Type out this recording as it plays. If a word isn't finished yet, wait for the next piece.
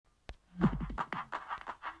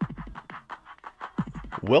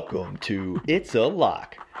Welcome to It's a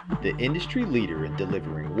Lock, the industry leader in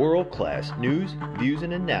delivering world-class news, views,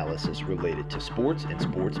 and analysis related to sports and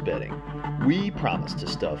sports betting. We promise to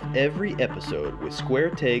stuff every episode with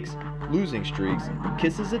square takes, losing streaks,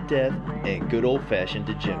 kisses of death, and good old-fashioned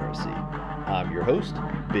degeneracy. I'm your host,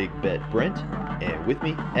 Big Bet Brent, and with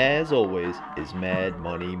me, as always, is Mad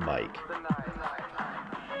Money Mike.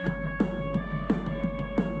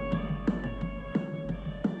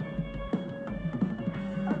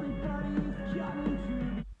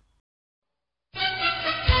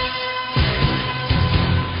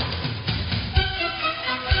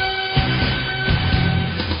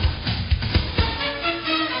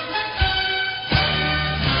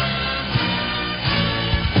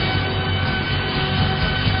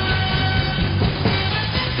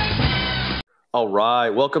 All right,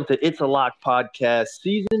 welcome to It's a Lock Podcast,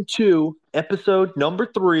 Season 2, Episode number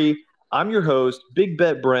 3. I'm your host, Big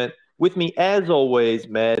Bet Brent. With me, as always,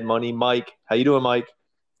 Mad Money Mike. How you doing, Mike?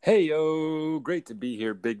 Hey, yo, great to be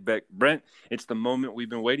here, Big Bet Brent. It's the moment we've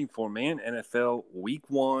been waiting for, man. NFL Week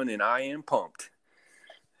 1, and I am pumped.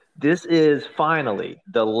 This is finally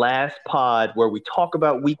the last pod where we talk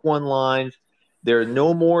about Week 1 lines. There are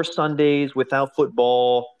no more Sundays without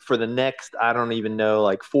football for the next, I don't even know,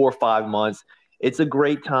 like 4 or 5 months. It's a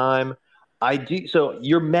great time. So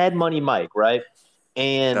you're Mad Money Mike, right?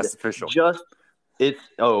 And that's official. It's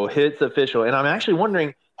official. And I'm actually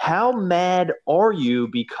wondering, how mad are you?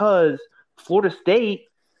 Because Florida State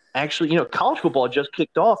actually, college football just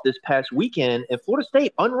kicked off this past weekend, and Florida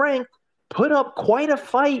State, unranked, put up quite a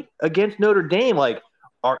fight against Notre Dame. Like,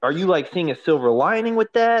 are you like seeing a silver lining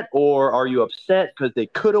with that, or are you upset because they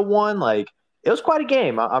could have won? Like, it was quite a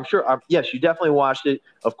game. I'm sure. Yes, you definitely watched it.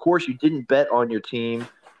 Of course, you didn't bet on your team.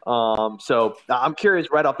 So I'm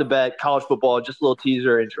curious right off the bat, college football, just a little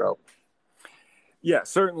teaser intro. Yeah,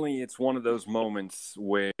 certainly it's one of those moments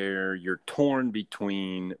where you're torn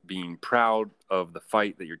between being proud of the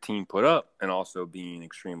fight that your team put up and also being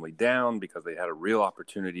extremely down because they had a real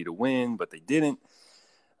opportunity to win, but they didn't.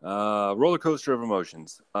 Roller coaster of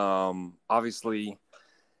emotions. Obviously,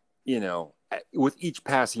 with each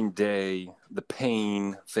passing day, the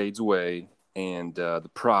pain fades away and the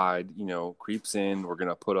pride, creeps in. We're going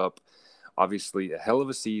to put up, obviously, a hell of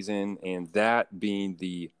a season, and that being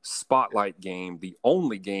the spotlight game, the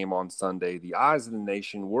only game on Sunday. The eyes of the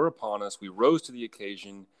nation were upon us. We rose to the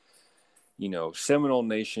occasion. Seminole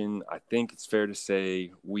Nation, I think it's fair to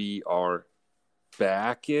say we are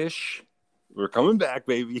back-ish. We're coming back,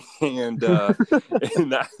 baby, and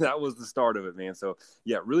and that was the start of it, man. So,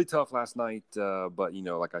 yeah, really tough last night, but,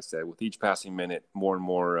 like I said, with each passing minute, more and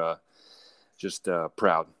more just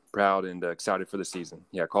proud and excited for the season.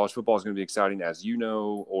 Yeah, college football is going to be exciting. As you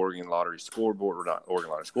know, Oregon Lottery Scoreboard, or not Oregon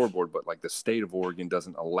Lottery Scoreboard, but like the state of Oregon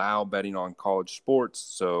doesn't allow betting on college sports.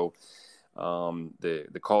 So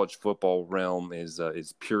the college football realm is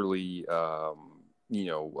purely,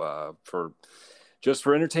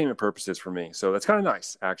 for entertainment purposes for me. So that's kind of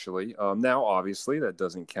nice, actually. Now, obviously, that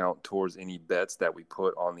doesn't count towards any bets that we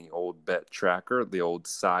put on the old bet tracker, the old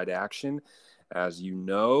side action. As you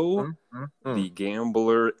know, the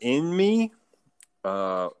gambler in me,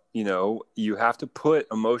 you have to put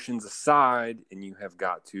emotions aside and you have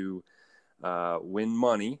got to win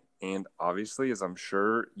money. And obviously, as I'm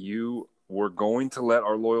sure you were going to let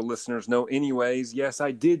our loyal listeners know anyways, yes,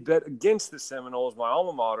 I did bet against the Seminoles, my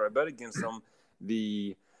alma mater. I bet against them.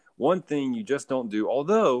 The one thing you just don't do,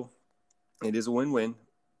 although it is a win-win,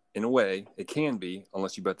 in a way, it can be,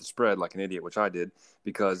 unless you bet the spread like an idiot, which I did,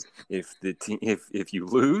 because if you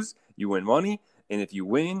lose, you win money, and if you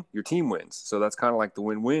win, your team wins. So that's kind of like the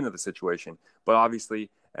win-win of the situation. But obviously,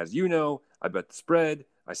 as you know, I bet the spread.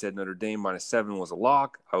 I said Notre Dame -7 was a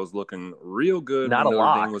lock. I was looking real good. Not a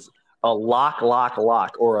lock. A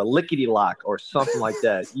lock, or a lickety-lock, or something like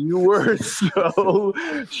that. You were so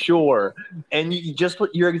sure. And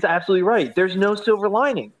you're absolutely right. There's no silver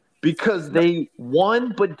lining. Because they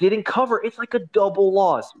won but didn't cover. It's like a double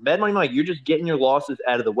loss. Mad Money Mike, you're just getting your losses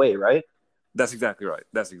out of the way, right? That's exactly right.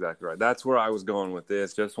 That's where I was going with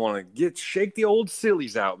this. Just want to shake the old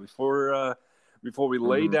sillies out before we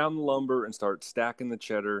lay down the lumber and start stacking the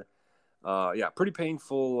cheddar. Pretty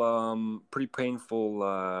painful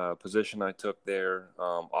position I took there.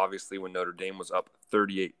 Obviously, when Notre Dame was up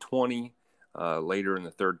 38-20 later in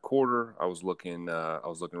the third quarter, I was looking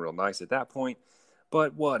real nice at that point.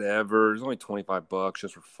 But whatever, it's only $25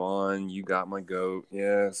 just for fun. You got my goat.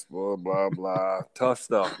 Yes, blah, blah, blah. Tough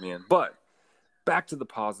stuff, man. But back to the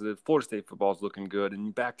positive. Florida State football is looking good.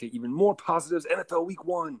 And back to even more positives. NFL Week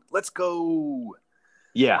 1. Let's go.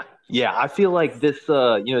 Yeah, yeah. I feel like this,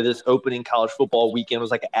 this opening college football weekend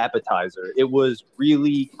was like an appetizer. It was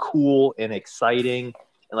really cool and exciting,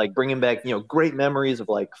 and like bringing back, great memories of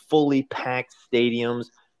like fully packed stadiums.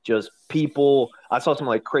 Just people. I saw some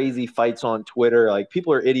like crazy fights on Twitter. Like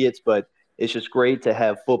people are idiots, but it's just great to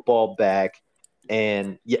have football back.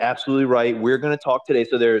 And you're absolutely right. We're going to talk today.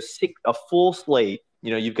 So there's a full slate.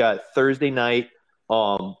 You've got Thursday night.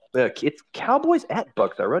 It's Cowboys at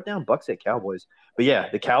Bucks. I wrote down Bucks at Cowboys. But yeah,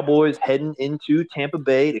 the Cowboys heading into Tampa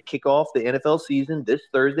Bay to kick off the NFL season this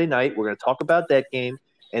Thursday night. We're going to talk about that game.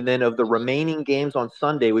 And then of the remaining games on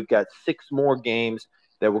Sunday, we've got 6 more games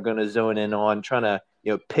that we're going to zone in on, trying to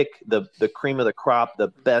pick the cream of the crop, the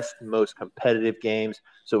best, most competitive games.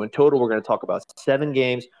 So in total, we're going to talk about 7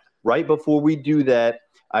 games. Right before we do that,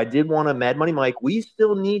 I did want to Mad Money Mike. We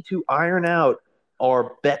still need to iron out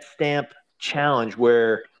our bet stamp challenge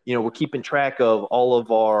where we're keeping track of all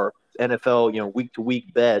of our NFL week to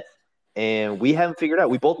week bets, and we haven't figured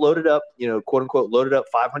out. We both loaded up, quote unquote, loaded up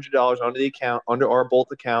 $500 onto the account under our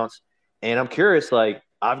both accounts, and I'm curious. Like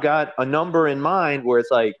I've got a number in mind where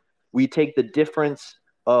it's like we take the difference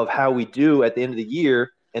of how we do at the end of the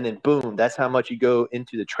year, and then boom, that's how much you go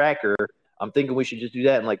into the tracker. I'm thinking we should just do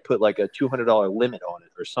that and like put like a $200 limit on it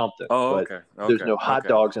or something. Oh, But okay. there's no hot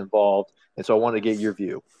dogs involved, and so I want to get your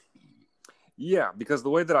view. Yeah, because the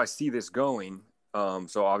way that I see this going,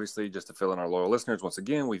 so obviously just to fill in our loyal listeners, once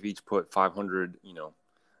again, we've each put 500,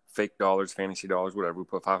 fake dollars, fantasy dollars, whatever. We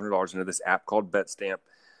put $500 into this app called BetStamp.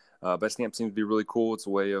 BetStamp seems to be really cool. It's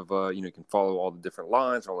a way of, you can follow all the different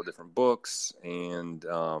lines, all the different books, and,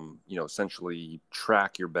 essentially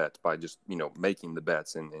track your bets by just, making the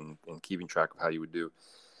bets and keeping track of how you would do.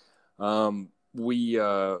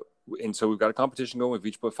 And so we've got a competition going. We've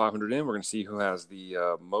each put 500 in. We're going to see who has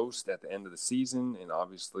the most at the end of the season. And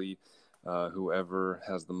obviously, whoever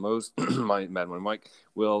has the most, my Mad Money Mike,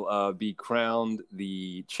 will be crowned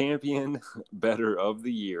the champion better of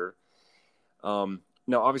the year.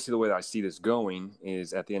 Now, obviously, the way that I see this going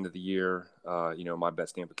is at the end of the year, my Bet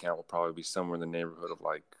Stamp account will probably be somewhere in the neighborhood of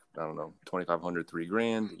like, I don't know, $2,500,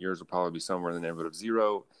 $3,000. Yours will probably be somewhere in the neighborhood of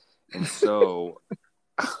zero. And so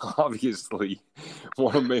obviously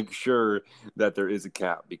want to make sure that there is a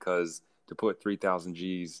cap, because to put 3,000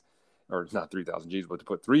 G's, or not 3,000 G's, but to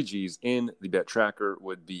put 3 G's in the bet tracker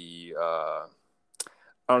would be, I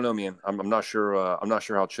don't know, man. I'm not sure. I'm not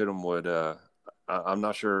sure how Chittum would, I'm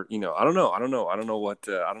not sure, I don't know. I don't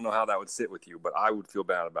know how that would sit with you, but I would feel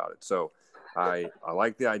bad about it. So I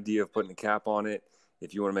like the idea of putting a cap on it.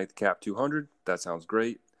 If you want to make the cap 200, that sounds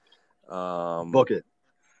great. Book it.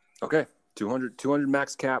 Okay. 200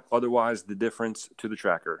 max cap. Otherwise, the difference to the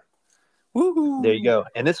tracker. Woo-hoo. There you go.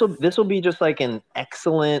 And this will be just like an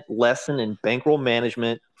excellent lesson in bankroll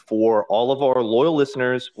management for all of our loyal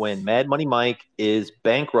listeners when Mad Money Mike is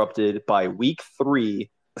bankrupted by week 3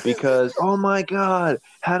 because, oh my God,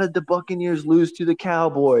 how did the Buccaneers lose to the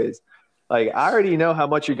Cowboys? Like, I already know how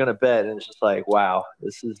much you're going to bet. And it's just like, wow,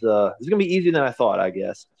 this is going to be easier than I thought, I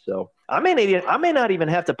guess. So I may not even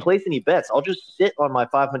have to place any bets. I'll just sit on my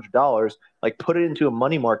 $500, like put it into a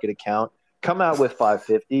money market account, come out with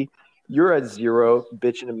 $550. You're at zero,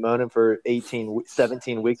 bitching and moaning for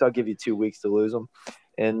 17 weeks. I'll give you 2 weeks to lose them,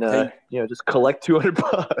 and just collect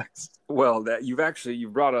 $200. Well, that you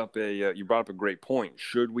brought up a great point.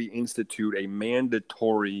 Should we institute a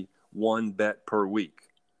mandatory 1 bet per week?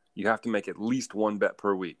 You have to make at least 1 bet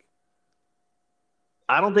per week.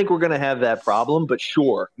 I don't think we're going to have that problem, but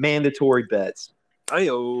sure, mandatory bets.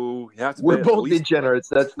 We're both degenerates.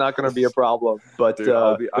 That's not going to be a problem. But dude,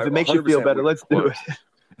 if it makes you feel better, let's do it.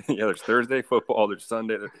 Yeah, there's Thursday football, there's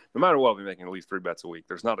Sunday. No matter what, I'll be making at least 3 bets a week.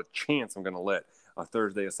 There's not a chance I'm going to let a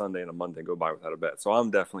Thursday, a Sunday, and a Monday go by without a bet. So I'm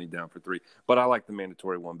definitely down for 3. But I like the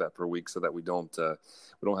mandatory 1 bet per week so that we don't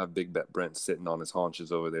have Big Bet Brent sitting on his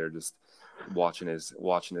haunches over there just watching his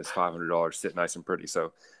 $500 sit nice and pretty.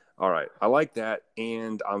 So, all right, I like that,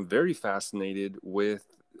 and I'm very fascinated with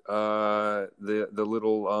the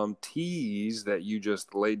little tease that you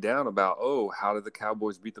just laid down about, how did the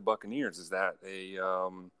Cowboys beat the Buccaneers? Is that a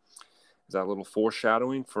little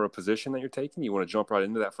foreshadowing for a position that you're taking? You want to jump right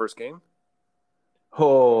into that first game?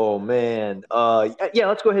 Oh man, yeah,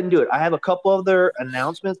 let's go ahead and do it. I have a couple other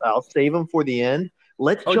announcements. I'll save them for the end.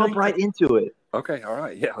 Let's jump right into it. Okay, all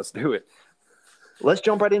right, yeah, let's do it. Let's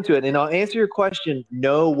jump right into it, and I'll answer your question.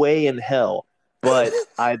 No way in hell. But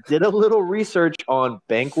I did a little research on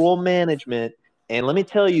bankroll management, and let me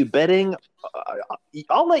tell you, betting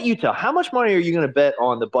I'll let you tell. How much money are you going to bet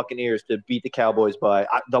on the Buccaneers to beat the Cowboys by?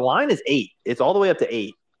 The line is 8. It's all the way up to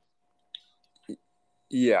 8.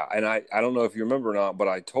 Yeah, and I don't know if you remember or not, but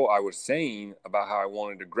I was saying about how I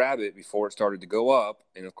wanted to grab it before it started to go up,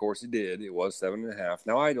 and of course it did. It was 7.5.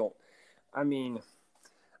 Now I mean,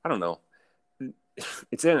 I don't know.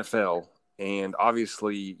 It's NFL, and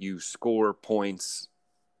obviously you score points.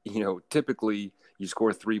 Typically you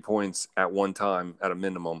score 3 points at one time at a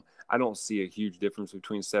minimum. I don't see a huge difference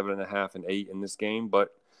between 7.5 and 8 in this game,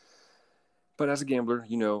 but as a gambler,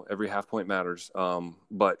 every half point matters.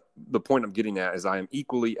 But the point I'm getting at is I am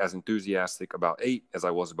equally as enthusiastic about 8 as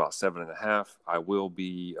I was about 7.5. I will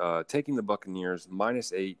be taking the Buccaneers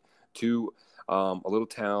 -8 to a little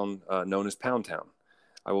town known as Pound Town.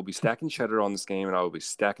 I will be stacking cheddar on this game, and I will be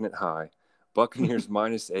stacking it high. Buccaneers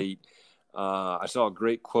 -8. I saw a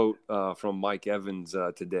great quote from Mike Evans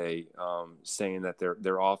today saying that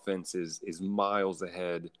their offense is miles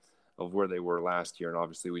ahead of where they were last year, and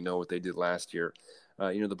obviously we know what they did last year.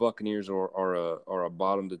 The Buccaneers are a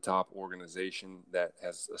bottom to top organization that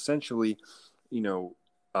has essentially,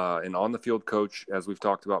 an on the field coach, as we've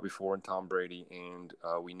talked about before, in Tom Brady, and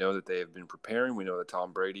we know that they have been preparing. We know that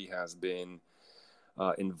Tom Brady has been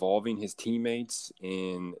involving his teammates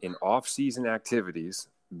in off-season activities,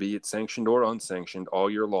 be it sanctioned or unsanctioned, all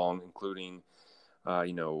year long, including,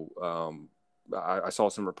 I saw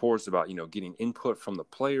some reports about, getting input from the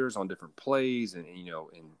players on different plays and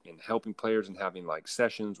helping players and having like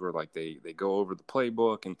sessions where like they go over the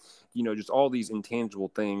playbook and, just all these intangible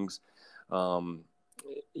things,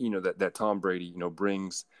 that Tom Brady,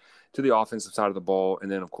 brings to the offensive side of the ball. And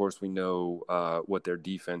then, of course, we know what their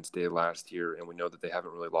defense did last year, and we know that they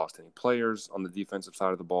haven't really lost any players on the defensive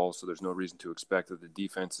side of the ball. So there's no reason to expect that the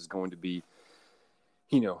defense is going to be,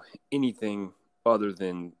 anything other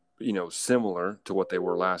than, similar to what they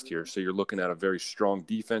were last year. So you're looking at a very strong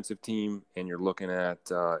defensive team, and you're looking at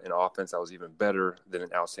an offense that was even better than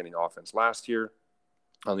an outstanding offense last year.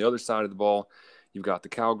 On the other side of the ball, you've got the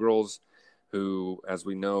Cowgirls, who, as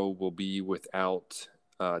we know, will be without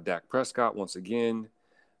Dak Prescott once again.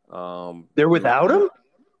 They're without him?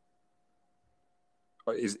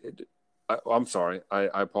 I'm sorry.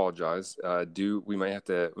 I apologize. We may have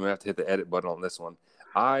to hit the edit button on this one.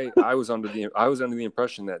 I was under the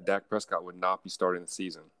impression that Dak Prescott would not be starting the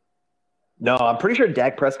season. No, I'm pretty sure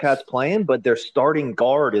Dak Prescott's playing, but their starting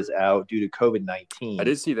guard is out due to COVID-19. I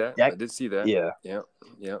did see that.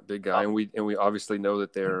 Yeah, big guy. And we obviously know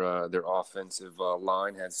that their offensive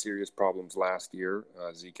line had serious problems last year.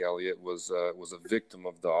 Zeke Elliott was a victim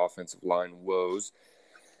of the offensive line woes.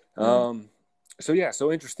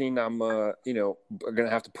 So interesting. I'm gonna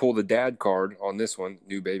have to pull the dad card on this one,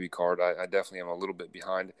 new baby card. I definitely am a little bit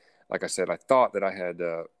behind. Like I said, I thought that I had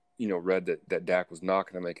read that Dak was not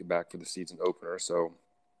going to make it back for the season opener. So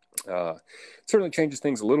it certainly changes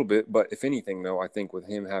things a little bit. But if anything, though, I think with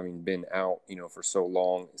him having been out, for so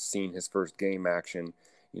long, seeing his first game action,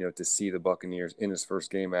 to see the Buccaneers in his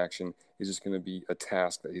first game action is just going to be a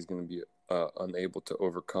task that he's going to be unable to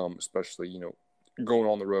overcome, especially, going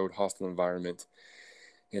on the road, hostile environment.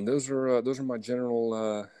 And those are my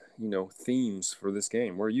general, themes for this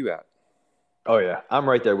game. Where are you at? Oh yeah, I'm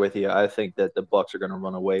right there with you. I think that the Bucks are going to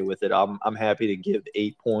run away with it. I'm happy to give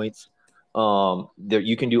 8 points. There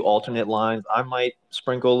you can do alternate lines. I might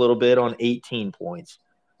sprinkle a little bit on 18 points.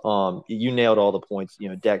 You nailed all the points.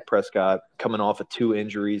 Dak Prescott coming off of 2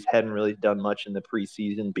 injuries, hadn't really done much in the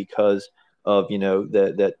preseason because of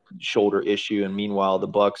that shoulder issue. And meanwhile, the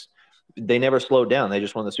Bucks, they never slowed down. They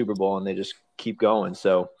just won the Super Bowl and they just keep going.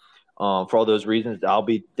 So. For all those reasons,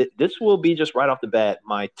 this will be just right off the bat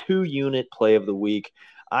my 2-unit play of the week.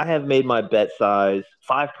 I have made my bet size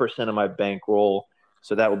 5% of my bankroll,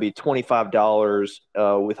 so that will be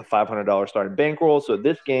 $25 with a $500 starting bankroll. So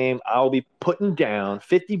this game, I'll be putting down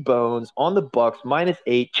 50 bones on the Bucks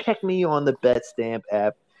 -8. Check me on the BetStamp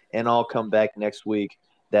app, and I'll come back next week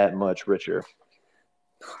that much richer.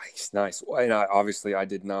 Nice. And I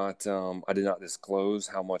did not disclose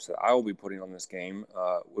how much that I will be putting on this game.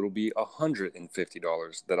 It'll be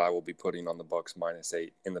 $150 that I will be putting on the Bucks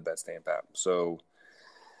 -8 in the BetStamp app. So,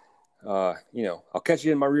 I'll catch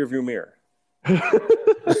you in my rearview mirror.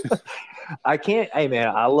 I can't. Hey man,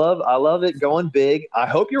 I love it going big. I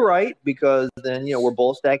hope you're right, because then we're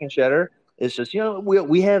both stacking cheddar. It's just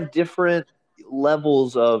we have different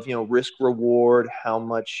levels of risk reward, how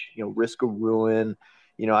much risk of ruin.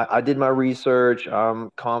 I did my research.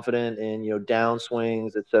 I'm confident in,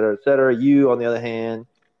 downswings, et cetera, et cetera. You, on the other hand,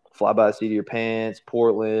 fly by the seat of your pants,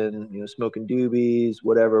 Portland, smoking doobies,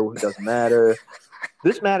 whatever, it doesn't matter.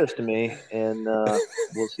 This matters to me, and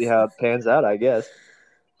we'll see how it pans out, I guess.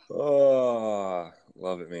 Oh,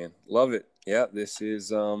 love it, man. Love it. Yeah, this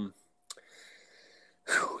is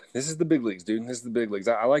This is the big leagues, dude. This is the big leagues.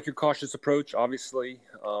 I like your cautious approach. Obviously,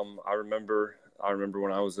 I remember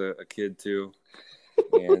when I was a kid too,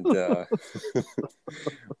 and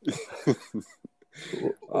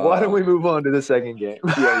Why don't we move on to the second game?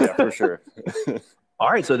 yeah, for sure. All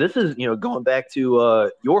right, so this is going back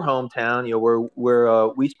to your hometown, where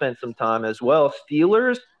we spent some time as well.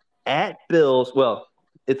 Steelers at Bills. Well,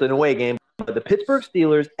 it's an away game, but the Pittsburgh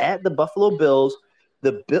Steelers at the Buffalo Bills.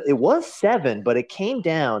 It was 7, but it came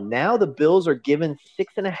down. Now the Bills are given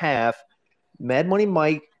 6.5. Mad Money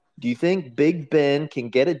Mike, do you think Big Ben can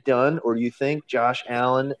get it done, or do you think Josh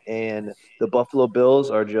Allen and the Buffalo Bills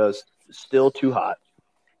are just still too hot?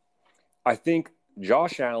 I think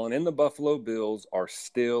Josh Allen and the Buffalo Bills are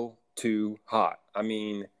still too hot. I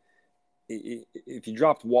mean, if you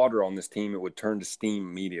dropped water on this team, it would turn to steam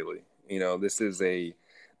immediately. This is a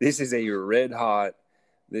red hot.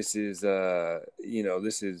 This is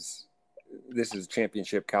this is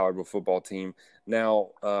championship caliber football team.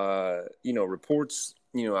 Now, reports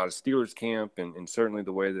out of Steelers camp and certainly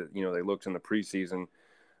the way that they looked in the preseason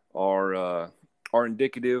are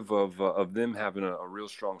indicative of them having a real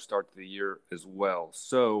strong start to the year as well.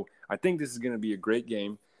 So I think this is going to be a great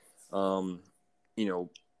game. I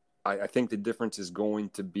think the difference is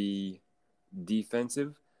going to be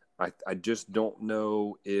defensive. I just don't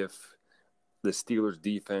know if the Steelers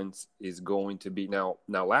defense is going to be now.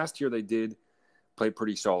 Last year they did play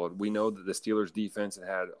pretty solid. We know that the Steelers defense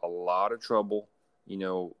had a lot of trouble,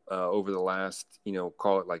 over the last,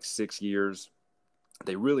 call it like 6 years.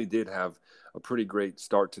 They really did have a pretty great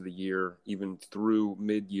start to the year, even through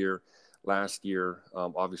mid-year last year.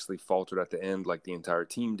 Obviously faltered at the end like the entire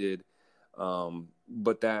team did.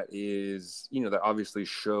 But that is, that obviously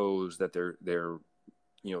shows that they're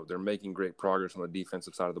making great progress on the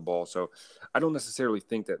defensive side of the ball. So I don't necessarily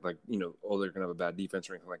think that they're going to have a bad defense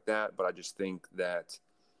or anything like that. But I just think that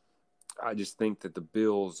the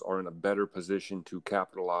Bills are in a better position to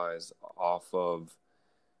capitalize off of,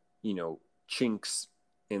 chinks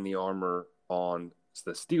in the armor on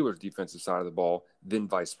the Steelers defensive side of the ball than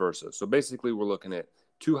vice versa. So basically we're looking at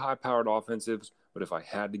two high-powered offensives, but if I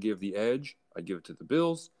had to give the edge, I'd give it to the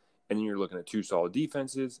Bills. And then you're looking at two solid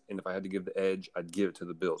defenses, and if I had to give the edge, I'd give it to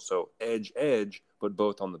the Bills. So edge, but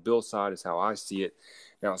both on the Bills side is how I see it.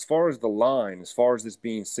 Now, as far as the line, as far as this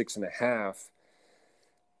being 6.5,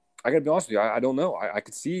 I got to be honest with you, I don't know. I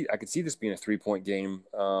could see this being a 3-point game.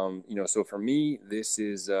 So for me, this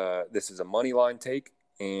is a money line take,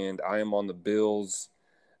 and I am on the Bills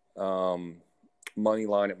money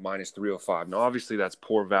line at -305. Now, obviously, that's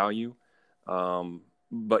poor value.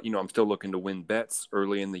 But, I'm still looking to win bets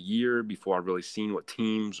early in the year before I've really seen what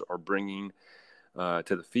teams are bringing to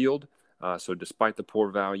the field. So despite the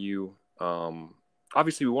poor value,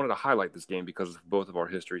 obviously we wanted to highlight this game because of both of our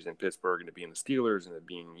histories in Pittsburgh and it being the Steelers and it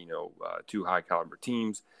being, two high caliber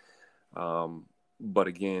teams. But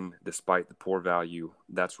again, despite the poor value,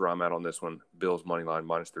 that's where I'm at on this one. Bills money line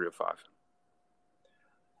 -305.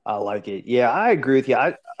 I like it. Yeah, I agree with you.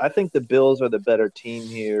 I think the Bills are the better team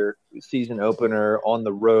here. Season opener on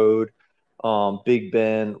the road. Big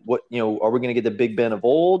Ben. What are we going to get the Big Ben of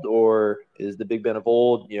old, or is the Big Ben of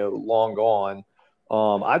old long gone?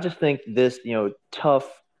 I just think this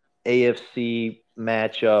tough AFC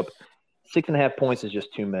matchup. 6.5 points is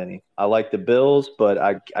just too many. I like the Bills, but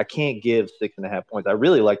I can't give 6.5 points. I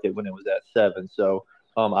really liked it when it was at 7. So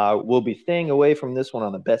I will be staying away from this one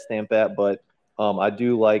on the bet stamp app, but I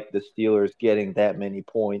do like the Steelers getting that many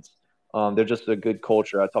points. They're just a good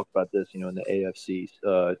culture. I talked about this, in the AFC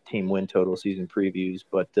team win total season previews.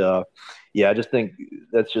 But, yeah, I just think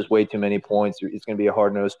that's just way too many points. It's going to be a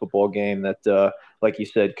hard-nosed football game that, like you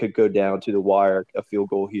said, could go down to the wire, a field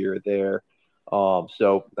goal here or there.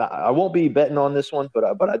 So I won't be betting on this one, but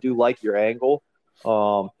I do like your angle.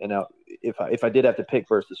 And if I did have to pick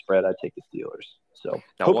versus the spread, I'd take the Steelers. So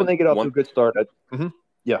hoping they get off to a good start.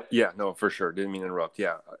 Yeah. Yeah, no, for sure. Didn't mean to interrupt.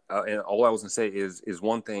 Yeah. And all I was going to say is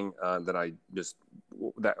one thing that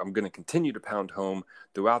I'm going to continue to pound home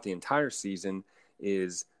throughout the entire season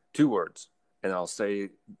is 2 words. And I'll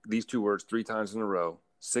say these 2 words 3 times in a row,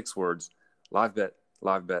 6 words: live bet,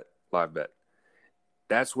 live bet, live bet.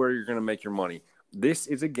 That's where you're going to make your money. This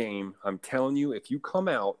is a game, I'm telling you, if you come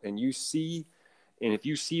out and if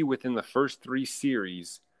you see within the first 3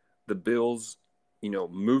 series, the Bills,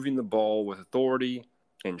 moving the ball with authority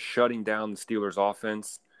and shutting down the Steelers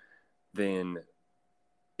offense, then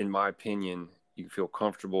in my opinion, you feel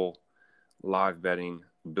comfortable live betting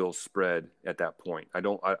Bills spread at that point. I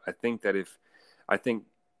think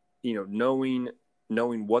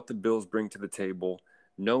knowing what the Bills bring to the table,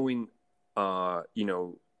 knowing,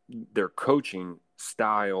 their coaching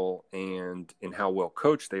style and how well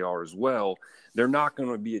coached they are as well, they're not going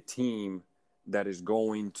to be a team that is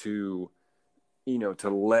going to, to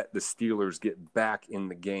let the Steelers get back in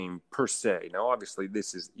the game per se. Now, obviously,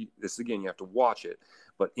 this again, you have to watch it,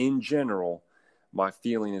 but in general, my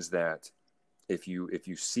feeling is that if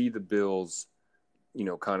you see the Bills,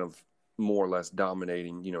 kind of more or less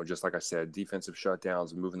dominating, just like I said, defensive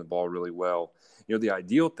shutdowns and moving the ball really well, the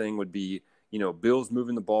ideal thing would be, Bills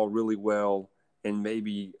moving the ball really well, and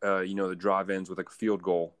maybe the drive ends with like a field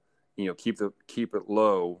goal. Keep it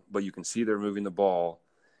low, but you can see they're moving the ball,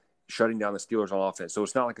 shutting down the Steelers on offense. So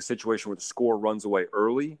it's not like a situation where the score runs away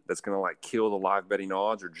early that's going to like kill the live betting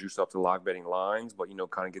odds or juice up the live betting lines, but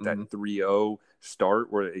kind of get that 3-0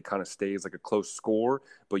 start where it kind of stays like a close score,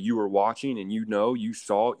 but you were watching and you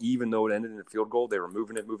saw, even though it ended in a field goal, they were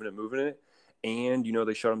moving it, and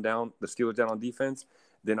they shut them down, the Steelers down on defense.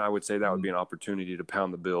 Then I would say that would be an opportunity to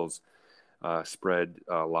pound the Bills spread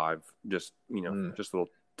live. Just just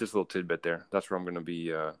a little tidbit there. That's where I'm going to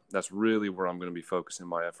be. That's really where I'm going to be focusing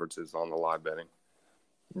my efforts, is on the live betting.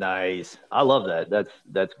 Nice. I love that.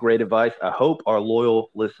 That's great advice. I hope our loyal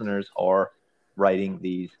listeners are writing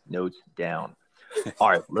these notes down. All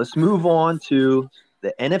right, let's move on to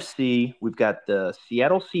the NFC. We've got the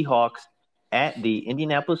Seattle Seahawks at the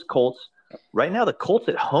Indianapolis Colts. Right now, the Colts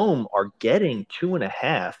at home are getting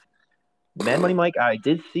 2.5. Mad Money Mike, I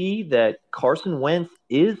did see that Carson Wentz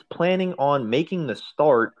is planning on making the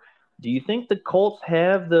start. Do you think the Colts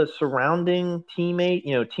have the surrounding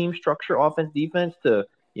team structure, offense, defense to,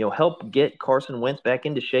 help get Carson Wentz back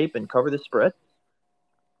into shape and cover the spread?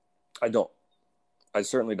 I don't. I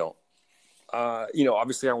certainly don't.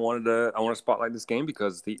 Obviously I want to spotlight this game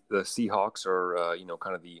because the Seahawks are,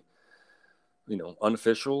 kind of the,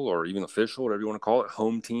 unofficial or even official, whatever you want to call it,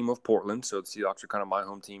 home team of Portland. So the Seahawks are kind of my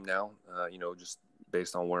home team now, just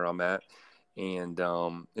based on where I'm at. And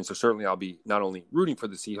so certainly I'll be not only rooting for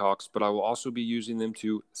the Seahawks, but I will also be using them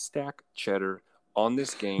to stack cheddar on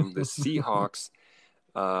this game. The Seahawks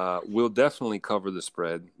will definitely cover the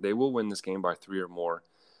spread. They will win this game by 3 or more.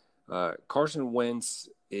 Carson Wentz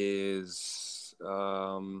is,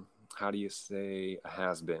 how do you say, a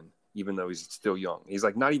has-been, even though he's still young. He's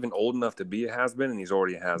like not even old enough to be a has-been, and he's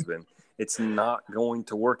already a has-been. It's not going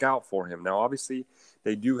to work out for him. Now, obviously,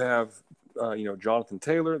 they do have, Jonathan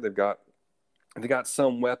Taylor. They got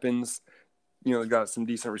some weapons. They've got some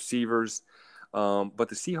decent receivers. But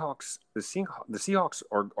the Seahawks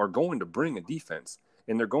are going to bring a defense,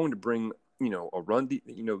 and they're going to bring, a run.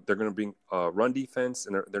 They're going to bring a run defense,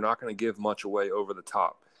 and they're not going to give much away over the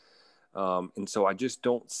top. And so I just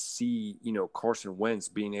don't see, Carson Wentz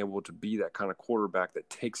being able to be that kind of quarterback that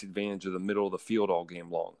takes advantage of the middle of the field all game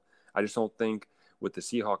long. I just don't think with the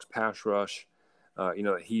Seahawks pass rush,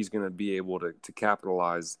 that he's going to be able to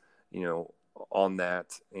capitalize, on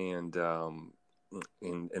that. And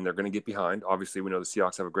they're going to get behind. Obviously, we know the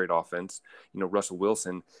Seahawks have a great offense. Russell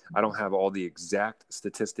Wilson, I don't have all the exact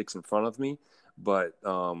statistics in front of me, but,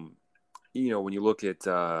 when you look at,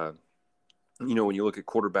 when you look at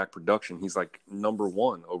quarterback production, he's like number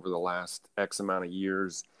one over the last X amount of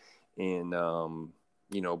years in, blah,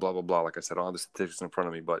 blah, blah. Like I said, I don't have the statistics in front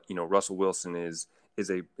of me, but, Russell Wilson is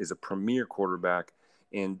a premier quarterback.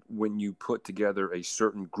 And when you put together a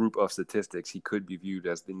certain group of statistics, he could be viewed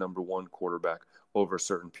as the number one quarterback over a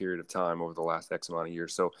certain period of time over the last X amount of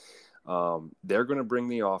years. So they're going to bring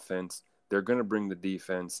the offense. They're going to bring the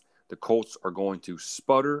defense. The Colts are going to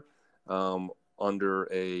sputter under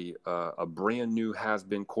a brand new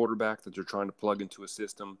has-been quarterback that they're trying to plug into a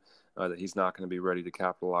system that he's not going to be ready to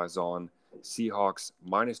capitalize on. Seahawks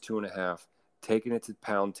 -2.5, taking it to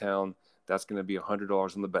Pound Town. That's going to be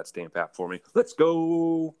 $100 on the Bet Stamp app for me. Let's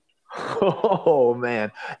go. Oh,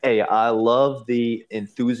 man. Hey, I love the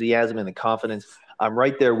enthusiasm and the confidence. I'm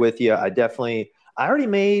right there with you. I already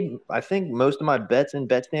made, I think, most of my bets in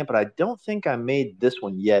BetStamp, but I don't think I made this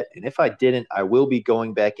one yet. And if I didn't, I will be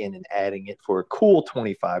going back in and adding it for a cool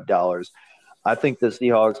 $25. I think the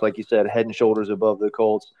Seahawks, like you said, head and shoulders above the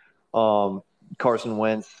Colts. Carson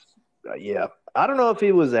Wentz, yeah. I don't know if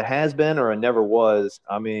he was a has-been or a never was.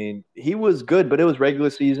 I mean, he was good, but it was regular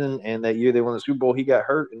season, and that year they won the Super Bowl, he got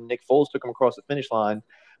hurt, and Nick Foles took him across the finish line.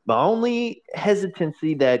 My only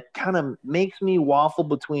hesitancy that kind of makes me waffle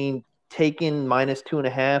between taking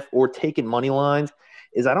 -2.5 or taking money lines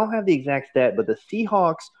is I don't have the exact stat, but the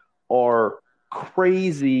Seahawks are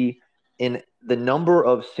crazy in the number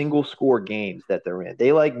of single-score games that they're in.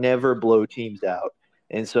 They, never blow teams out.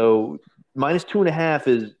 And so -2.5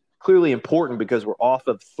 is clearly important because we're off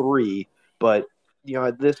of 3, but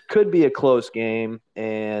this could be a close game,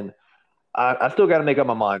 and I still got to make up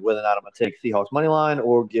my mind whether or not I'm going to take Seahawks money line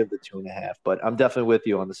or give the 2.5. But I'm definitely with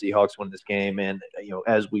you on the Seahawks win this game. And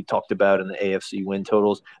as we talked about in the AFC win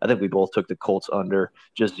totals, I think we both took the Colts under.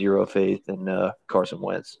 Just zero faith in Carson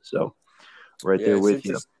Wentz. So right Yeah, there with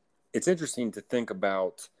you. It's interesting to think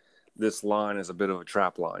about this line as a bit of a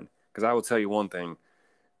trap line, because I will tell you one thing: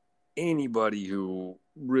 anybody who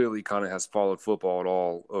really kind of has followed football at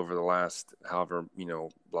all over the last however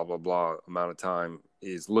blah blah blah amount of time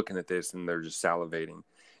is looking at this and they're just salivating.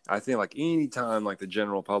 I think like any time like the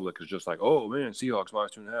general public is just like, oh man, Seahawks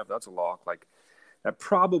minus 2.5, that's a lock. Like that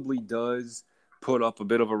probably does put up a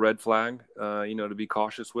bit of a red flag, to be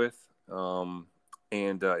cautious with. And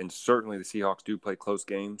certainly the Seahawks do play close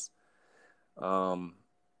games. But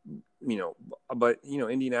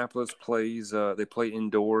Indianapolis plays. They play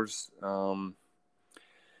indoors.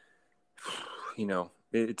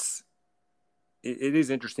 It is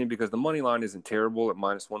interesting because the money line isn't terrible at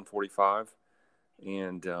minus 145,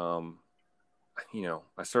 and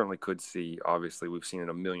I certainly could see. Obviously, we've seen it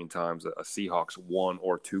a million times: a Seahawks 1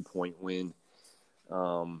 or 2 point win.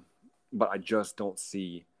 But I just don't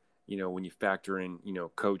see, when you factor in,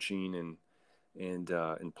 coaching and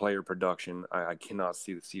player production, I cannot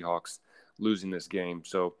see the Seahawks losing this game.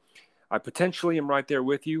 So I potentially am right there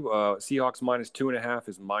with you. Seahawks minus 2.5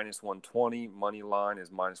 is minus 120. Money line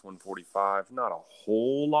is minus 145. Not a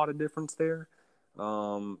whole lot of difference there.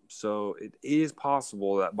 So it is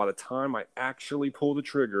possible that by the time I actually pull the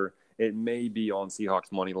trigger, it may be on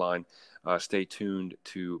Seahawks money line. Stay tuned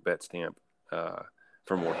to BetStamp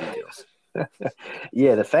for more details.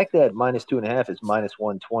 Yeah, the fact that minus 2.5 is minus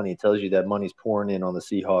 120 tells you that money's pouring in on the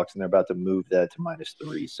Seahawks, and they're about to move that to minus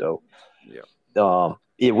 3. So,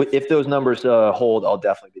 if those numbers hold, I'll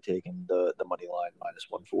definitely be taking the money line minus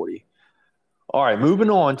 140. All right, moving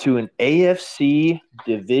on to an AFC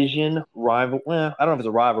division rival. Well, I don't know if it's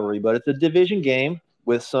a rivalry, but it's a division game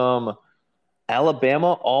with some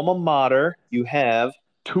Alabama alma mater. You have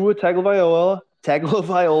Tua Tagovailoa.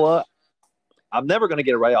 I'm never going to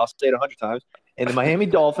get it right. I'll say it 100 times. And the Miami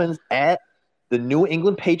Dolphins at the New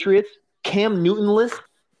England Patriots. Cam Newton-less,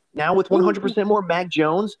 now with 100% more Mac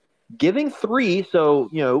Jones, giving 3. So,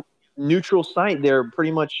 neutral site. They're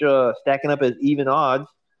pretty much stacking up as even odds.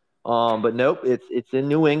 But nope, it's in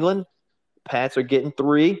New England. Pats are getting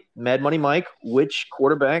 3. Mad Money Mike, which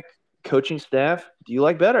quarterback, coaching staff do you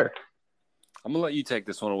like better? I'm gonna let you take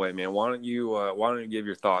this one away, man. Why don't you give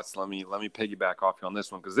your thoughts? Let me piggyback off you on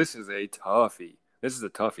this one, because this is a toughie. This is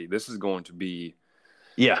a toughie. This is going to be.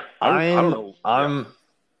 Yeah, I don't know.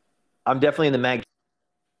 I'm definitely in the Mag.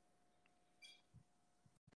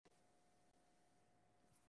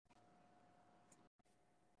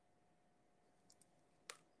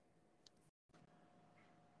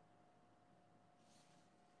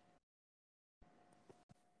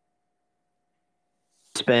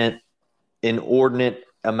 Spent inordinate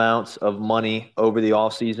amounts of money over the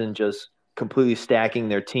offseason just completely stacking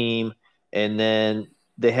their team. And then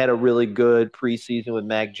they had a really good preseason with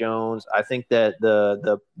Mac Jones. I think that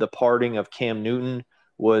the parting of Cam Newton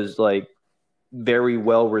was like very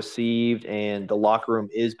well received, and the locker room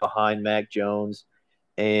is behind Mac Jones.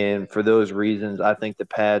 And for those reasons, I think the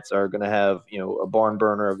Pats are going to have, a barn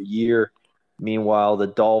burner of a year. Meanwhile, the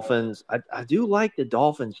Dolphins, I do like the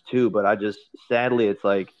Dolphins too, but sadly, it's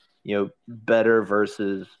like, better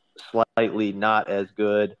versus slightly not as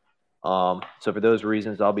good. So for those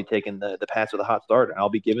reasons, I'll be taking the Pats with a hot start, and I'll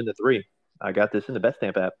be giving the 3. I got this in the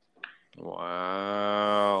BetStamp app.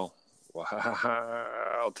 Wow.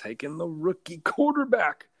 Taking the rookie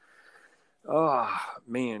quarterback. Oh,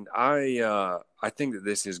 man. I think that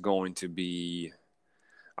this is going to be –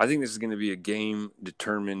 I think this is going to be a game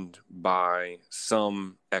determined by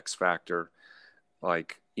some X factor,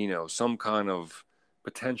 like, some kind of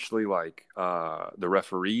potentially like the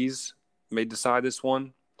referees may decide this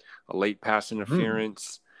one. A late pass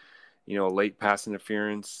interference. A late pass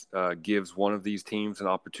interference gives one of these teams an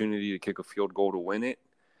opportunity to kick a field goal to win it.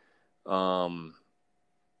 And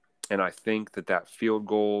I think that field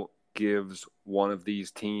goal gives one of these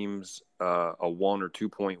teams a 1 or 2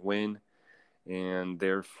 point win. And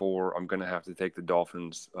therefore, I'm going to have to take the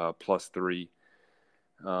Dolphins plus 3.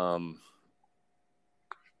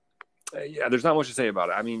 Yeah, there's not much to say about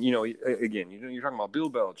it. I mean, again, you're talking about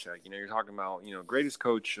Bill Belichick. You're talking about, greatest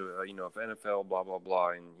coach, of NFL, blah, blah,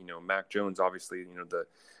 blah. And, Mac Jones, obviously, the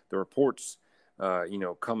reports,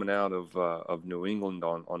 coming out of New England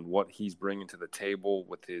on what he's bringing to the table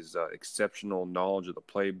with his exceptional knowledge of the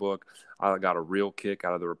playbook. I got a real kick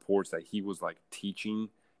out of the reports that he was, like, teaching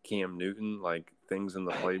Cam Newton, like, things in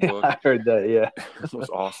the playbook. I heard that, yeah. It was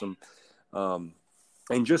awesome.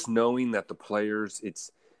 And just knowing that the players,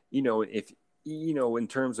 if in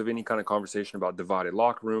terms of any kind of conversation about divided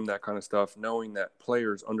locker room, that kind of stuff, knowing that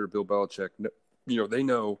players under Bill Belichick, they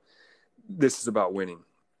know this is about winning.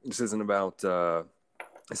 This isn't about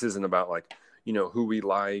like, who we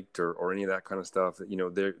liked or any of that kind of stuff.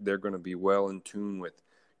 That, they're going to be well in tune with,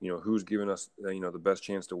 who's giving us, the best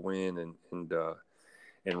chance to win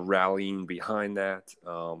and rallying behind that.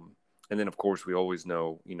 And then of course we always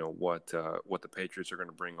know, what the Patriots are going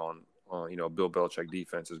to bring on, Bill Belichick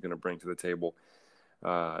defense is going to bring to the table.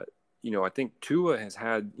 I think Tua has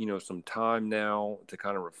had, some time now to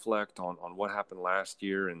kind of reflect on what happened last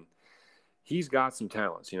year, and he's got some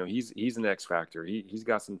talents. He's an X factor. He's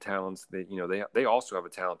got some talents that, they also have a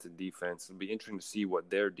talented defense. It'll be interesting to see what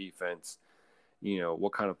their defense,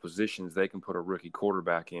 what kind of positions they can put a rookie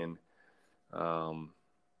quarterback in.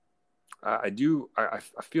 I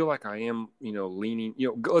feel like I am, leaning,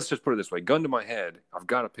 let's just put it this way, gun to my head, I've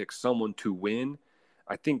got to pick someone to win.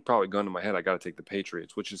 I think probably gun to my head, I got to take the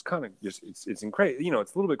Patriots, which is kind of just, it's crazy.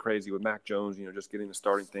 It's a little bit crazy with Mac Jones, just getting the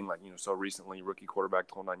starting thing, like, so recently, rookie quarterback,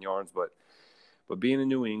 29 yards, but being in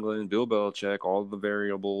New England, Bill Belichick, all the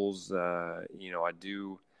variables, I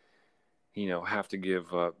do, have to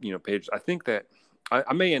give, Patriots. I think that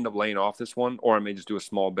I may end up laying off this one, or I may just do a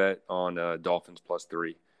small bet on Dolphins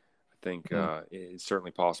 +3. I think it's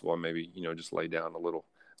certainly possible. I maybe, just lay down a little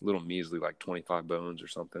measly, like 25 bones or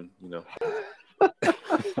something,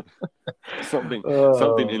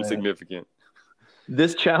 something insignificant.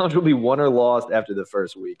 This challenge will be won or lost after the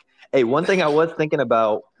first week. Hey, one thing I was thinking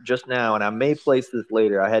about just now, and I may place this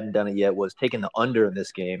later, I hadn't done it yet, was taking the under in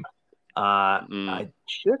this game. I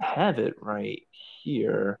should have it right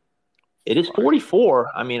here. It is 44.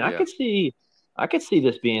 I mean, yeah. I could see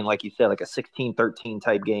this being, like you said, like a 16-13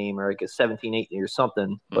 type game, or like a 17-8 or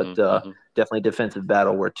something. But definitely a defensive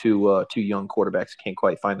battle where two young quarterbacks can't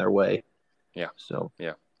quite find their way. Yeah. So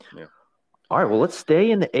yeah. All right. Well, let's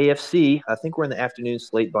stay in the AFC. I think we're in the afternoon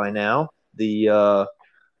slate by now. The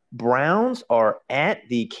Browns are at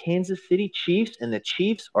the Kansas City Chiefs, and the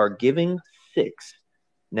Chiefs are giving 6.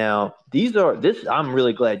 Now, I'm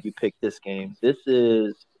really glad you picked this game. This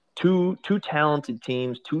is two talented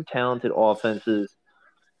teams, two talented offenses.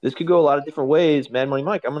 This could go a lot of different ways. Mad Money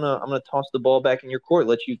Mike, I'm gonna toss the ball back in your court,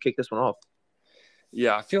 let you kick this one off.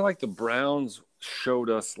 Yeah, I feel like the Browns showed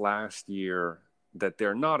us last year that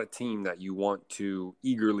they're not a team that you want to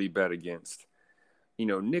eagerly bet against.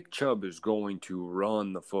 Nick Chubb is going to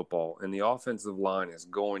run the football, and the offensive line is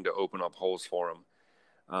going to open up holes for him.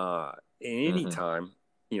 Anytime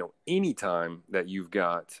that you've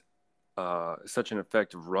got such an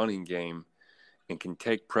effective running game and can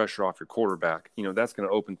take pressure off your quarterback, that's going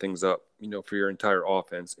to open things up, for your entire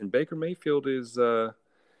offense. And Baker Mayfield is,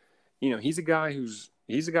 he's a guy who's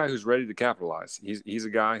ready to capitalize. He's a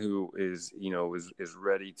guy who is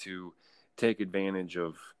ready to take advantage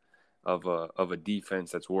of a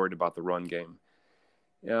defense that's worried about the run game.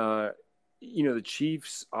 The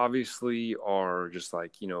Chiefs obviously are just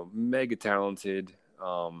like, mega talented,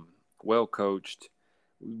 well coached.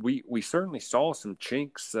 We certainly saw some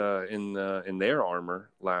chinks in their armor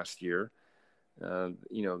last year.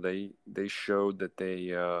 They showed that they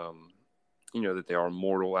that they are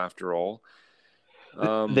mortal after all.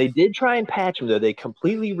 They did try and patch them, though. They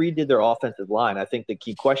completely redid their offensive line. I think the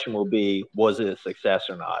key question will be, was it a success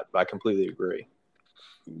or not? I completely agree.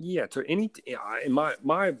 Yeah. So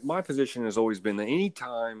my position has always been that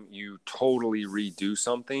anytime you totally redo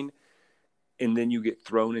something and then you get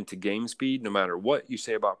thrown into game speed, no matter what you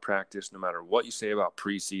say about practice, no matter what you say about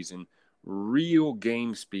preseason, real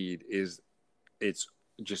game speed it's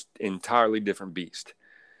just entirely different beast.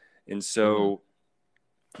 And so,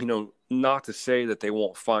 not to say that they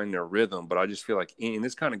won't find their rhythm, but I just feel like, and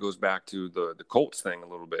this kind of goes back to the Colts thing a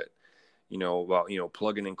little bit, about,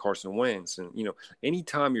 plugging in Carson Wentz. And,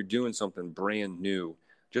 anytime you're doing something brand new,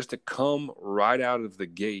 just to come right out of the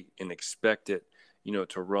gate and expect it,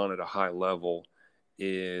 to run at a high level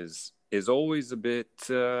is always a bit,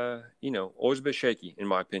 always a bit shaky, in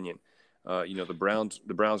my opinion. The Browns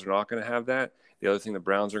are not going to have that. The other thing the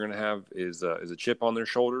Browns are going to have is a chip on their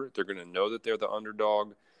shoulder. They're going to know that they're the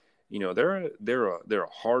underdog. They're a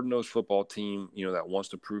hard-nosed football team, that wants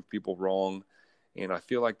to prove people wrong. And I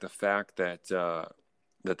feel like the fact that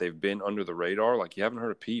that they've been under the radar, like you haven't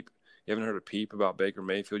heard a peep. You haven't heard a peep about Baker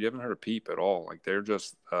Mayfield. You haven't heard a peep at all. Like they're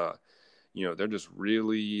just, they're just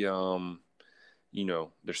really,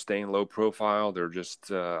 they're staying low profile. They're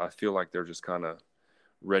just, I feel like they're just kind of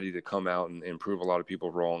ready to come out and prove a lot of people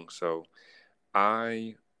wrong. So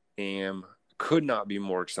I could not be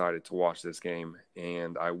more excited to watch this game,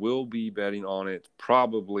 and I will be betting on it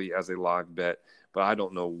probably as a live bet, but I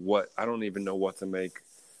don't even know what to make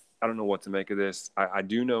I don't know what to make of this. I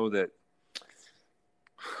do know that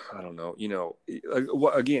I don't know.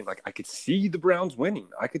 Again, like I could see the Browns winning.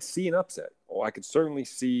 I could see an upset. Or I could certainly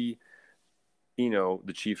see,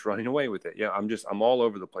 the Chiefs running away with it. Yeah, I'm all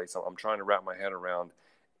over the place. I'm trying to wrap my head around,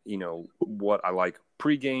 what I like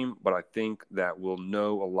pregame, but I think that we'll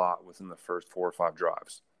know a lot within the first 4 or 5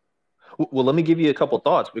 drives. Well, let me give you a couple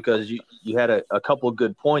thoughts because you had a couple of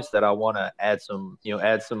good points that I want to add some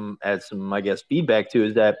I guess feedback to.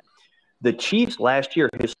 Is that the Chiefs last year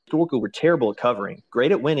historically were terrible at covering,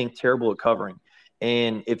 great at winning, terrible at covering.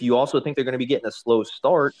 And if you also think they're going to be getting a slow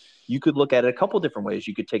start, you could look at it a couple different ways.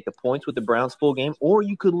 You could take the points with the Browns full game, or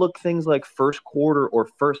you could look things like first quarter or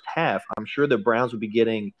first half. I'm sure the Browns would be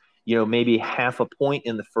getting, maybe half a point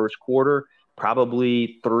in the first quarter,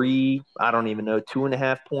 probably three, I don't even know,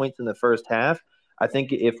 2.5 points in the first half. I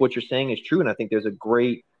think if what you're saying is true, and I think there's a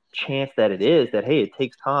great chance that it is, that, hey, it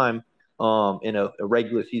takes time in a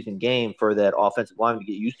regular season game for that offensive line to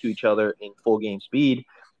get used to each other in full game speed.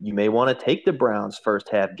 You may want to take the Browns first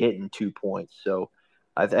half getting 2 points. So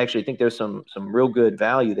I actually think there's some real good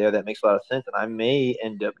value there that makes a lot of sense, and I may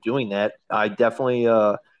end up doing that. I definitely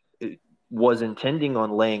was intending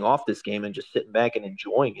on laying off this game and just sitting back and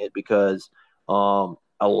enjoying it because a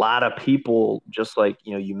lot of people, just like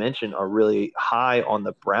you mentioned, are really high on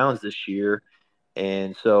the Browns this year,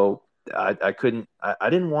 and so I couldn't. I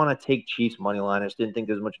didn't want to take Chiefs money line. I just didn't think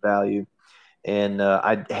there's much value, and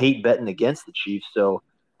I hate betting against the Chiefs. So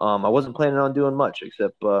I wasn't planning on doing much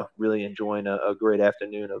except really enjoying a great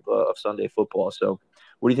afternoon of Sunday football. So,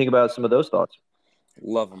 what do you think about some of those thoughts?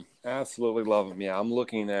 Love them, absolutely love them. Yeah, I'm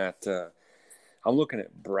looking at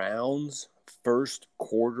Browns first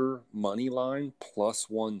quarter money line plus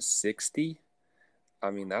 160. I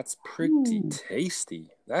mean, that's pretty tasty.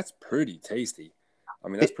 That's pretty tasty. I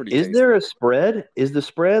mean, that's pretty Is tasty. there a spread? Is the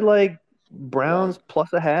spread like One. Browns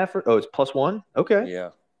plus a half? It's plus one. Okay, Yeah,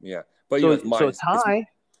 yeah. But so it's so a minus. It's tie.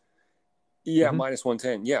 yeah, Mhm. minus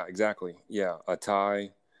 110. Yeah, exactly. Yeah, a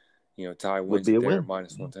tie. Tie Would wins be it a there, win.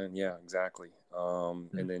 minus 110. Yeah, exactly. And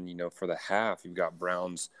then for the half, you've got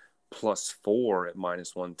Browns plus 4 at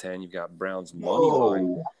minus 110. You've got Browns money line.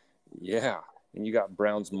 Whoa. Yeah, and you got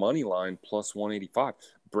Browns money line plus 185.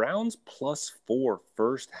 Browns plus 4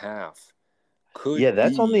 first half Yeah, could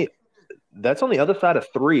that's on be. the other side of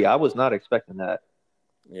three. I was not expecting that.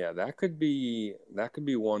 Yeah, that could be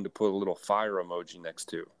one to put a little fire emoji next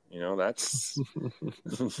to. That's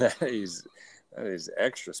that is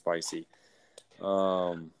extra spicy.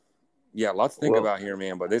 Um, yeah, lots to think Well, about here,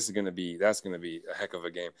 man. But that's gonna be a heck of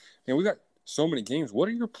a game. And we got so many games. What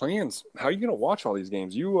are your plans? How are you gonna watch all these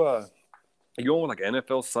games? You going like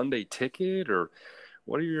NFL Sunday ticket, or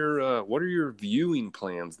what are your viewing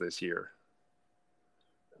plans this year?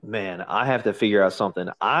 man, I have to figure out something.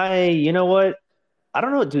 You know what? I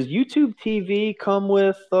don't know. Does YouTube TV come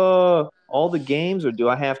with all the games, or do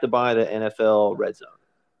I have to buy the NFL Red Zone?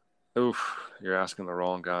 Oof, you're asking the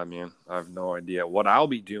wrong guy, man. I have no idea. What I'll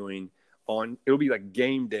be doing it'll be like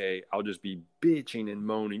game day. I'll just be bitching and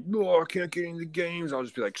moaning. Oh, I can't get into the games. I'll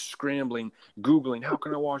just be like scrambling, Googling, how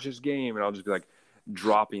can I watch this game? And I'll just be like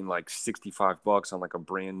dropping like $65 on like a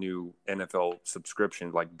brand new NFL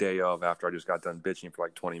subscription, like day of after I just got done bitching for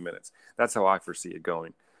like 20 minutes. That's how I foresee it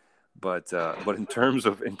going. But in terms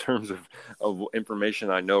of information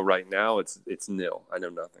I know right now, it's nil. I know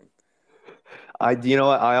nothing.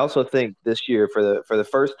 What? I also think this year, for the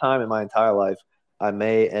first time in my entire life, I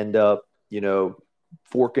may end up,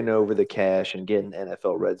 forking over the cash and getting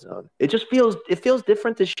NFL Red Zone. It feels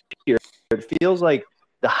different this year. It feels like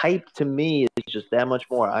the hype to me is just that much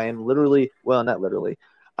more. I am literally, well, not literally.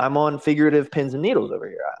 I'm on figurative pins and needles over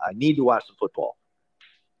here. I need to watch some football.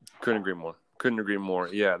 Couldn't agree more. Couldn't agree more.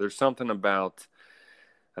 Yeah, there's something about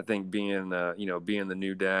I think being the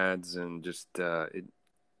new dads and just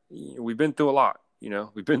we've been through a lot.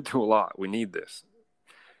 We've been through a lot. We need this,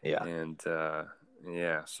 Yeah. and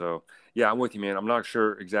yeah. So yeah, I'm with you, man. I'm not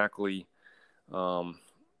sure exactly um,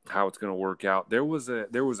 how it's going to work out. There was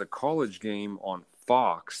a college game on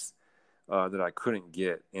Fox that I couldn't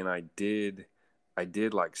get, and I did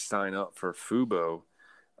like sign up for Fubo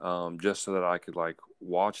just so that I could like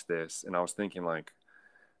watch this, and I was thinking like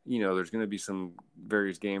there's going to be some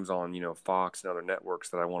various games on, Fox and other networks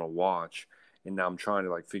that I want to watch. And now I'm trying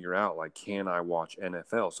to like figure out like, can I watch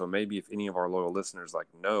NFL? So maybe if any of our loyal listeners like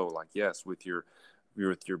know, like, yes, with your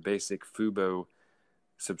basic Fubo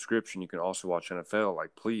subscription, you can also watch NFL.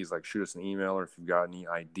 Like, please, like, shoot us an email, or if you've got any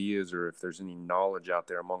ideas, or if there's any knowledge out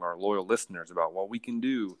there among our loyal listeners about what we can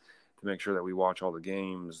do to make sure that we watch all the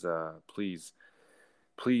games, please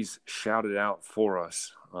shout it out for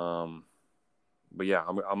us. But yeah,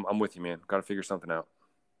 I'm with you, man. Got to figure something out.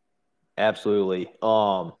 Absolutely.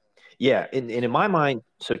 Yeah, and in my mind,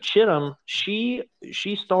 so Chittum, she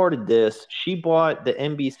started this. She bought the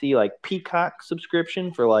NBC like Peacock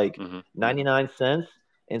subscription for like Mm-hmm. 99 cents.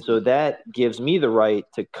 And so Mm-hmm. that gives me the right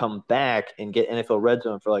to come back and get NFL Red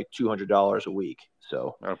Zone for like $200 a week.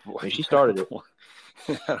 So, Not a I mean, point. she Not a started it. point.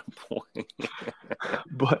 Not a point.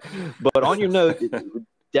 But but on your note,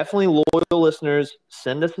 definitely loyal listeners,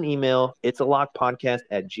 send us an email. It's a lock podcast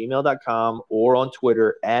at gmail.com or on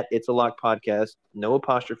Twitter at it's a lock podcast. No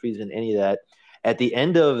apostrophes in any of that. At the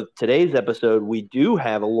end of today's episode, we do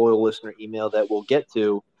have a loyal listener email that we'll get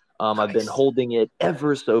to. I've been Nice. holding it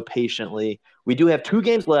ever so patiently. We do have 2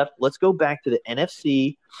 games left. Let's go back to the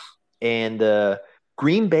NFC and the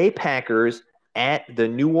Green Bay Packers at the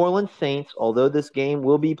New Orleans Saints. Although this game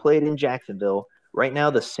will be played in Jacksonville, right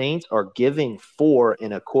now the Saints are giving 4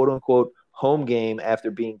 in a quote unquote home game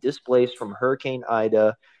after being displaced from Hurricane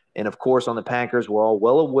Ida. And of course, on the Packers, we're all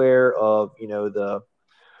well aware of the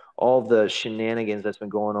all the shenanigans that's been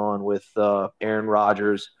going on with Aaron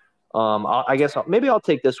Rodgers. I guess maybe I'll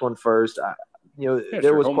take this one first. Yeah, it's There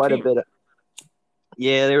your was home quite a team. bit of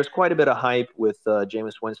there was quite a bit of hype with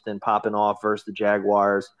Jameis Winston popping off versus the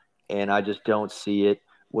Jaguars, and I just don't see it.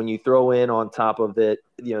 When you throw in on top of it,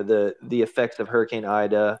 the effects of Hurricane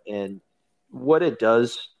Ida and what it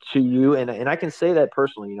does to you, and I can say that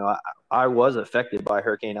personally. I was affected by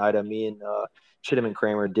Hurricane Ida. Me and Chittum and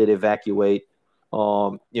Kramer did evacuate. We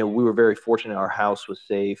were very fortunate. Our house was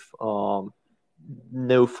safe.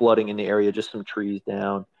 No flooding in the area, just some trees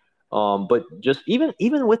down. But just even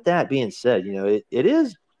with that being said,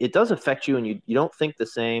 it does affect you, and you don't think the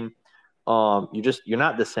same. You're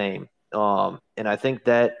not the same. And I think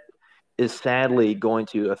that is sadly going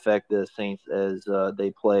to affect the Saints as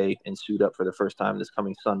they play and suit up for the first time this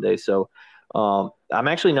coming Sunday. So I'm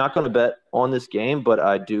actually not going to bet on this game, but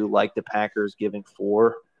I do like the Packers giving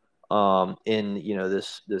 4 in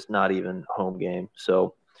this not even home game.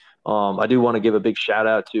 So I do want to give a big shout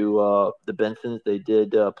out to the Bensons. They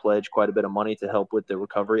did pledge quite a bit of money to help with the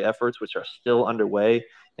recovery efforts, which are still underway.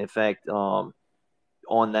 In fact,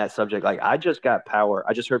 on that subject, like I just got power.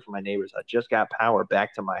 I just heard from my neighbors. I just got power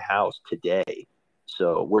back to my house today.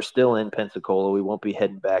 So we're still in Pensacola. We won't be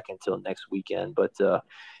heading back until next weekend. But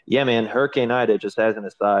yeah, man, Hurricane Ida, just as an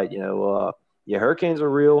aside, yeah, hurricanes are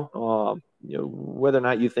real. Whether or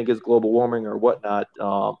not you think it's global warming or whatnot,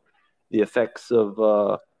 the effects of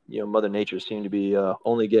Mother Nature seem to be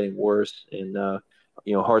only getting worse. And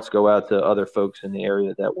hearts go out to other folks in the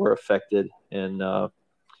area that were affected. And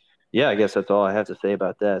yeah, I guess that's all I have to say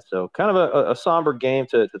about that. So kind of a somber game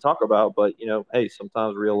to talk about, but hey,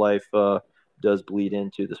 sometimes real life does bleed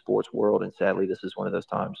into the sports world, and sadly, this is one of those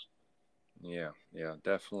times. Yeah, yeah,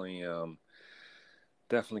 definitely.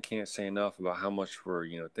 Definitely can't say enough about how much we're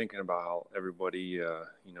thinking about how everybody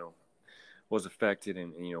was affected,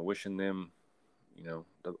 and wishing them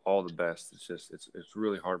all the best. It's just it's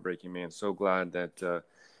really heartbreaking, man. So glad that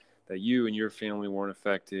that you and your family weren't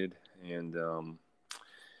affected, and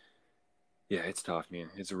yeah, it's tough, man.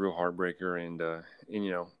 It's a real heartbreaker, and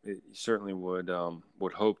it certainly would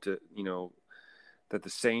hope to that the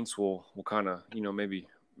Saints will kind of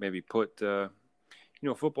maybe put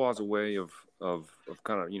football as a way of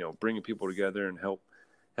kind of bringing people together and help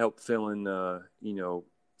fill in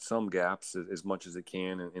some gaps as much as it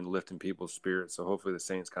can, and lifting people's spirits. So hopefully the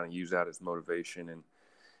Saints kind of use that as motivation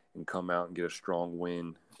and come out and get a strong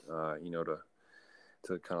win,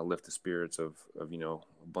 to kind of lift the spirits of a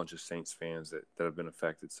bunch of Saints fans that have been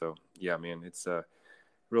affected. So yeah, man, it's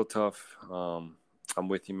real tough. I'm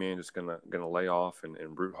with you, man. Just gonna lay off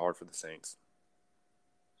and root hard for the Saints.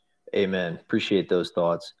 Amen. Appreciate those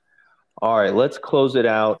thoughts. All right, let's close it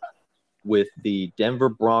out with the Denver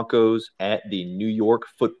Broncos at the New York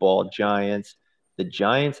Football Giants. The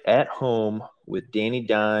Giants at home with Danny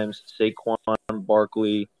Dimes, Saquon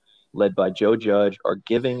Barkley, led by Joe Judge, are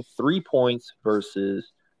giving 3 points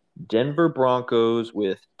versus Denver Broncos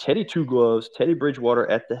with Teddy Two Gloves, Teddy Bridgewater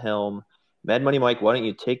at the helm. Mad Money Mike, why don't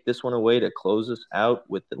you take this one away to close us out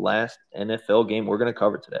with the last NFL game we're going to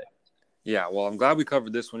cover today? Yeah, well, I'm glad we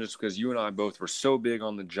covered this one just because you and I both were so big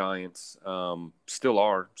on the Giants, still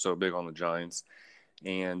are so big on the Giants.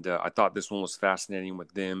 And I thought this one was fascinating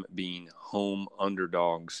with them being home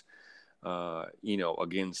underdogs,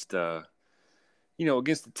 against,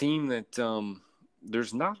 against a team that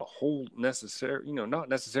there's not a whole necessary, not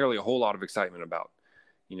necessarily a whole lot of excitement about.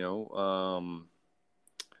 You know, um,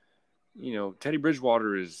 Teddy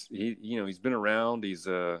Bridgewater he's been around. He's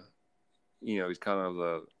kind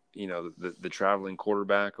of the traveling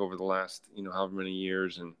quarterback over the last however many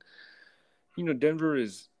years, and Denver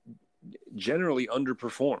is generally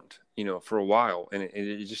underperformed, for a while. And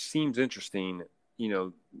it just seems interesting,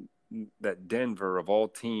 that Denver of all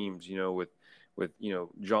teams, with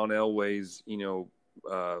John Elway's,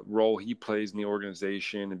 role he plays in the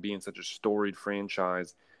organization and being such a storied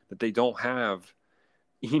franchise, that they don't have,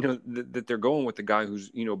 that they're going with the guy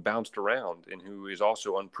who's, bounced around and who is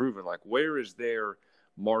also unproven. Like, where is their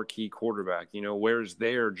marquee quarterback? Where is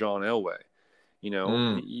their John Elway?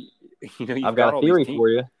 You've I've got got a all theory these teams. for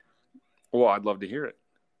you. Well, I'd love to hear it.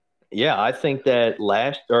 Yeah, I think that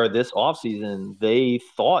this offseason, they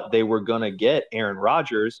thought they were going to get Aaron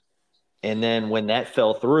Rodgers. And then when that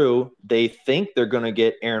fell through, they think they're going to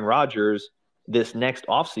get Aaron Rodgers this next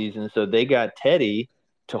offseason. So they got Teddy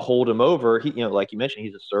to hold him over. He, like you mentioned,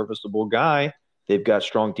 he's a serviceable guy. They've got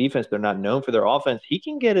strong defense. They're not known for their offense. He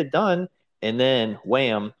can get it done. And then,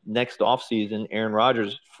 wham, next offseason, Aaron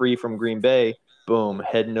Rodgers free from Green Bay, boom,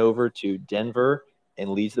 heading over to Denver and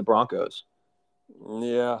leads the Broncos.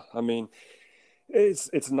 Yeah, I mean, it's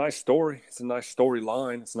a nice story. It's a nice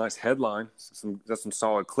storyline. It's a nice headline. That's some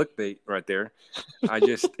solid clickbait right there. I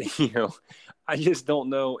just, I just don't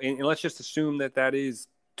know. And let's just assume that is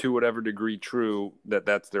to whatever degree true,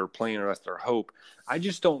 that's their plan or that's their hope. I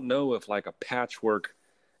just don't know if a patchwork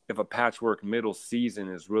middle season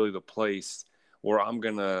is really the place where I'm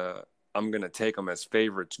gonna take them as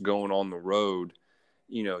favorites going on the road,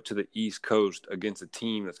 to the East Coast against a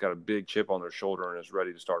team that's got a big chip on their shoulder and is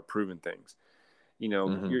ready to start proving things.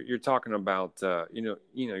 You're talking about,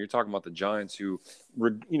 you're talking about the Giants who,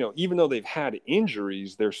 even though they've had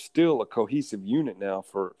injuries, they're still a cohesive unit now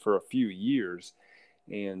for a few years.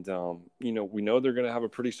 And, we know they're going to have a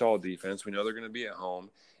pretty solid defense. We know they're going to be at home,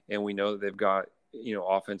 and we know that they've got,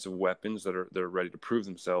 offensive weapons that are ready to prove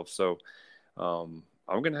themselves. So I'm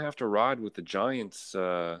going to have to ride with the Giants,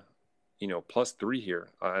 +3 here.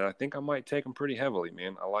 And I think I might take them pretty heavily,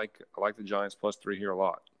 man. I like the Giants +3 here a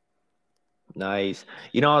lot. Nice.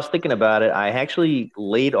 I was thinking about it. I actually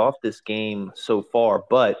laid off this game so far,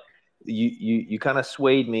 but you kind of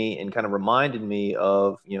swayed me and kind of reminded me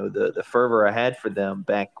of, the fervor I had for them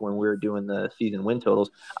back when we were doing the season win totals.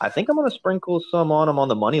 I think I'm going to sprinkle some on them on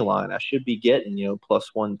the money line. I should be getting,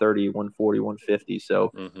 +130, 140, 150.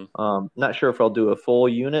 So not sure if I'll do a full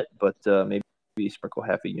unit, but maybe sprinkle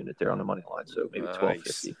half a unit there on the money line. So maybe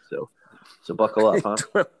 1250. So buckle up, huh?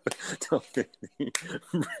 1250.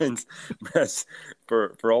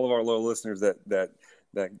 For all of our loyal listeners that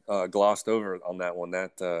glossed over on that one,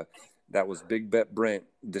 that was Big Bet Brent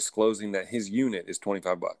disclosing that his unit is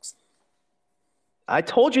 $25. I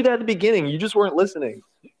told you that at the beginning. You just weren't listening.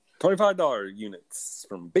 $25 units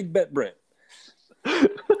from Big Bet Brent.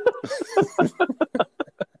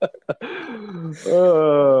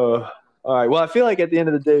 All right. Well, I feel like at the end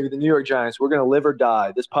of the day, with the New York Giants, we're going to live or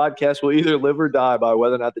die. This podcast will either live or die by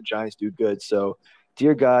whether or not the Giants do good. So,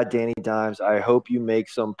 dear God, Danny Dimes, I hope you make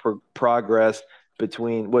some progress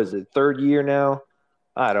between, what is it, third year now?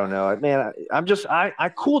 I don't know. Man,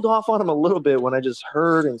 I cooled off on him a little bit when I just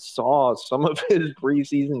heard and saw some of his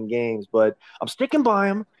preseason games, but I'm sticking by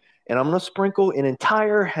him, and I'm going to sprinkle an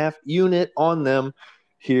entire half unit on them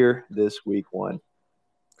here this week one.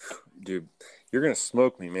 Dude, you're going to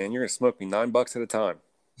smoke me, man. You're going to smoke me $9 at a time.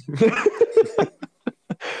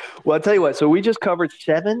 Well, I'll tell you what. So we just covered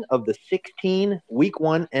 7 of the 16 week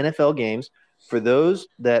 1 NFL games. For those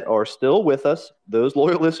that are still with us, those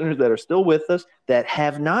loyal listeners that are still with us that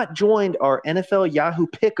have not joined our NFL Yahoo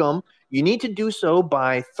Pick'em, you need to do so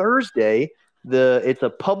by Thursday. It's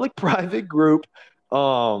a public-private group.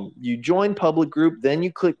 You join public group, then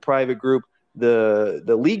you click private group. The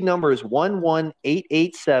league number is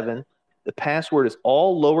 11887. The password is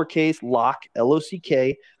all lowercase lock,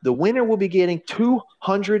 L-O-C-K. The winner will be getting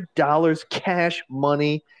 $200 cash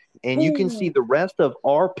money, and you can see the rest of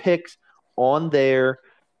our picks on there.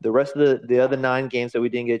 The rest of the other 9 games that we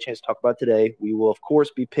didn't get a chance to talk about today, we will, of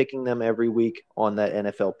course, be picking them every week on that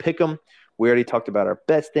NFL Pick'em. We already talked about our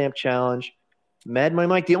Bet Stamp Challenge. Mad Money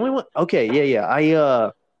Mike, the only one – okay,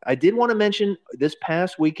 yeah. I did want to mention this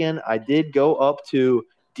past weekend I did go up to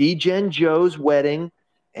D-Gen Joe's wedding.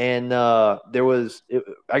 And there was,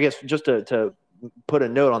 I guess, just to put a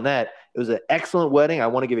note on that, it was an excellent wedding. I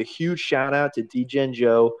want to give a huge shout out to D-Gen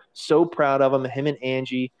Joe. So proud of him and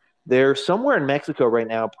Angie. They're somewhere in Mexico right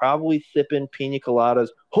now, probably sipping pina coladas,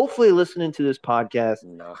 hopefully listening to this podcast.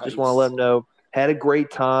 Nice. Just want to let them know. Had a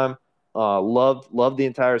great time. Loved the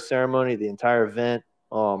entire ceremony, the entire event.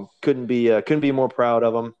 Couldn't be more proud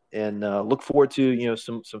of him, and look forward to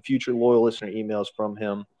some future loyal listener emails from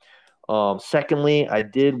him. Secondly, I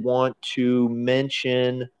did want to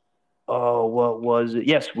mention, what was it?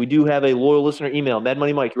 Yes, we do have a loyal listener email. Mad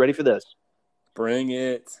Money Mike, you ready for this? Bring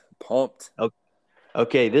it. Pumped.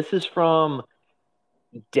 Okay, this is from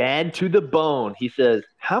Dad to the Bone. He says,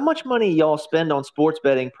 "How much money y'all spend on sports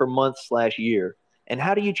betting per month/year? And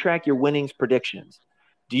how do you track your winnings predictions?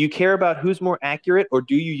 Do you care about who's more accurate or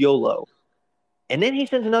do you YOLO?" And then he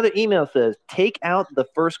sends another email, says, "Take out the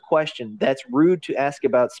first question. That's rude to ask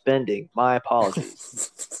about spending. My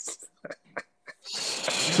apologies."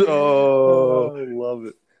 So I love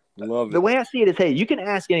it. Love the it. way I see it is, hey, you can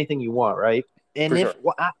ask anything you want, right? And For if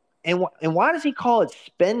sure. and why does he call it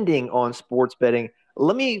spending on sports betting?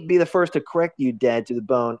 Let me be the first to correct you, Dad, to the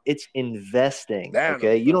bone. It's investing.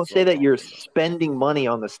 Okay, you don't That's what say I'm that you're talking about. spending money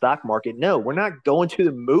on the stock market. No, we're not going to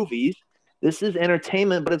the movies. This is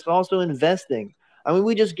entertainment, but it's also investing. I mean,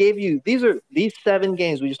 we just gave you these 7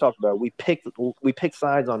 games we just talked about. We picked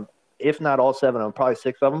sides on, if not all 7 of them, probably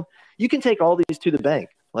 6 of them. You can take all these to the bank.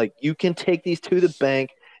 Like, you can take these to the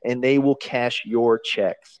bank and they will cash your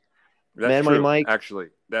checks. That's Mad Money true. Mike. Actually,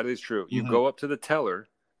 that is true. You Mm-hmm. go up to the teller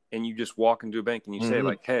and you just walk into a bank and you say, Mm-hmm.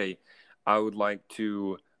 like, "Hey, I would like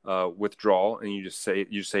to withdraw," and you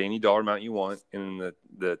say any dollar amount you want, and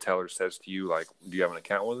the teller says to you, like, "Do you have an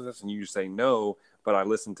account with us?" And you just say no, but I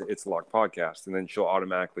listen to It's a Lock podcast, and then she'll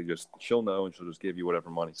automatically she'll know and she'll just give you whatever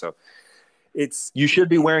money. So it's You should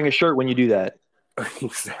be wearing a shirt when you do that.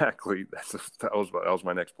 exactly that was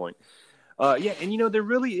my next point. Yeah, and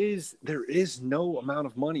there is no amount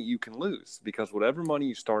of money you can lose, because whatever money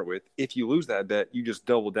you start with, if you lose that bet, you just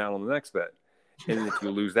double down on the next bet, and if you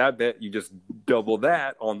lose that bet, you just double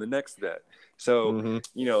that on the next bet. So Mm-hmm.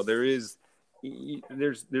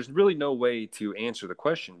 there's really no way to answer the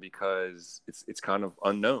question, because it's kind of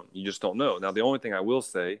unknown. You just don't know. Now, the only thing I will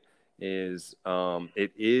say is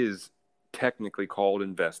it is technically called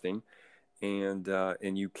investing.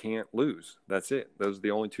 And you can't lose. That's it. Those are the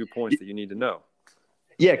only 2 points that you need to know.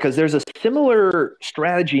 Yeah, because there's a similar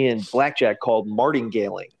strategy in blackjack called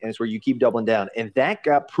martingaling, and it's where you keep doubling down. And that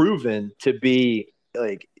got proven to be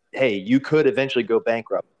like, hey, you could eventually go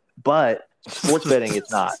bankrupt, but sports betting, it's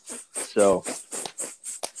not. So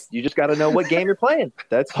you just got to know what game you're playing.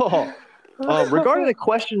 That's all. Regarding the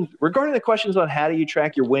questions on how do you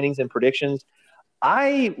track your winnings and predictions,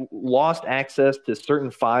 I lost access to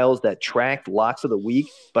certain files that tracked locks of the week,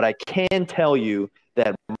 but I can tell you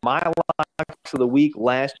that my locks of the week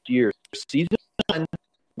last year, season 1,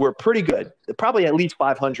 were pretty good. Probably at least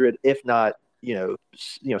 500, if not,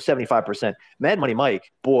 75%. Mad Money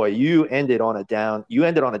Mike, boy, you ended on a downer.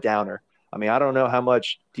 I mean, I don't know how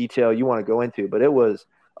much detail you want to go into, but it was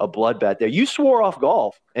a bloodbath there. You swore off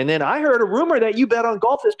golf, and then I heard a rumor that you bet on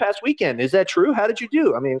golf this past weekend. Is that true? How did you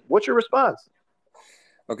do? I mean, what's your response?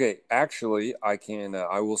 Okay, actually, I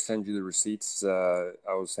will send you the receipts. I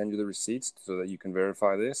will send you the receipts so that you can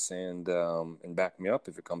verify this and back me up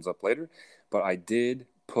if it comes up later. But I did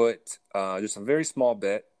put just a very small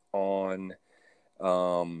bet on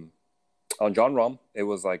Jon Rahm. It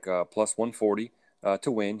was like plus 140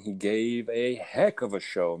 to win. He gave a heck of a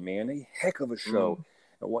show, man, a heck of a show.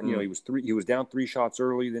 He was down 3 shots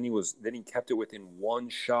early. Then he kept it within 1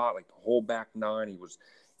 shot, like the whole back 9. He was.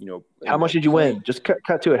 How much did you win? Just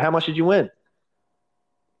cut to it. How much did you win?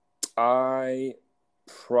 I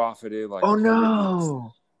profited like Oh 100.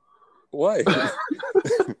 no! What?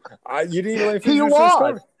 You didn't even let me He finish the lost.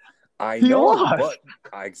 story. I He know, lost.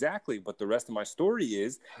 exactly. But the rest of my story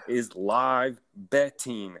is live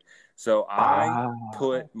betting. So I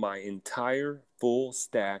put my entire full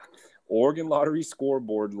stack Oregon Lottery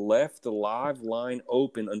scoreboard, left the live line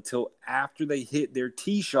open until after they hit their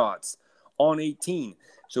tee shots on 18.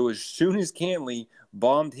 So as soon as Cantley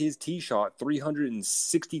bombed his tee shot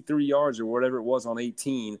 363 yards or whatever it was on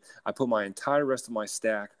 18, I put my entire rest of my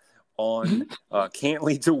stack on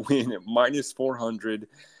Cantley to win at minus 400.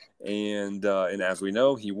 And as we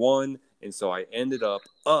know, he won. And so I ended up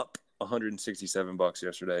 $167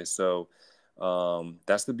 yesterday. So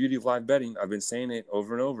that's the beauty of live betting. I've been saying it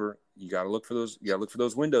over and over. You got to look for those. You got to look for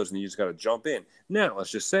those windows, and you just got to jump in. Now, let's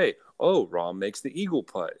just say, Rahm makes the eagle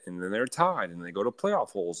putt, and then they're tied, and they go to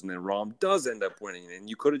playoff holes, and then Rahm does end up winning, and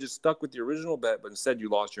you could have just stuck with the original bet, but instead you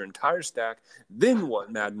lost your entire stack. Then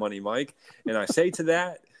what, Mad Money Mike? And I say to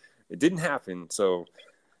that, it didn't happen. So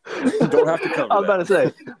you don't have to cover I was about to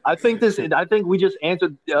say, I think we just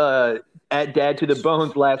answered at Dad to the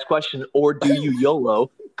Bones last question, or do you YOLO?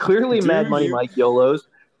 Clearly, Mad Money Mike YOLOs.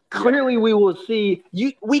 Clearly, we will see.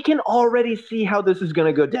 We can already see how this is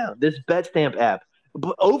going to go down. This BetStamp app,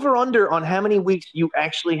 over under on how many weeks you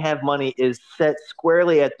actually have money is set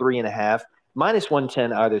squarely at 3.5, minus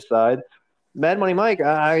 110 either side. Mad Money Mike,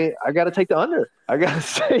 I got to take the under. I got to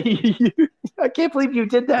say, I can't believe you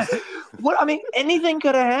did that. What? I mean, anything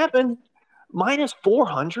could have happened. Minus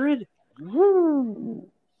 400. Woo.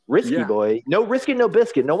 Risky boy. No risk it, no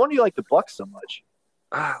biscuit. No wonder you like the Bucks so much.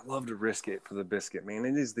 I love to risk it for the biscuit, man.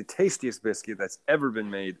 It is the tastiest biscuit that's ever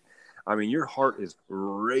been made. I mean, your heart is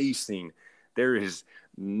racing. There is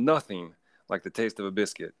nothing like the taste of a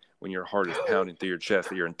biscuit when your heart is pounding through your chest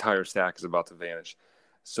that your entire stack is about to vanish.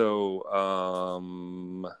 So,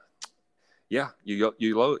 you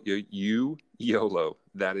YOLO.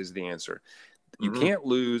 That is the answer. You can't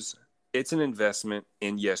lose. It's an investment,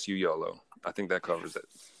 and yes, you YOLO. I think that covers it.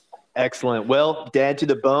 Excellent. Well, Dad to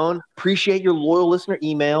the bone. Appreciate your loyal listener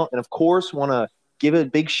email, and of course, want to give a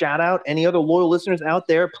big shout out. Any other loyal listeners out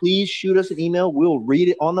there, please shoot us an email. We'll read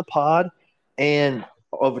it on the pod. And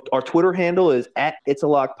our Twitter handle is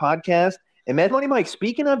 @It'sALockPodcast. And Mad Money Mike,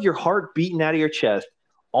 speaking of your heart beating out of your chest,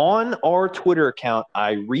 on our Twitter account,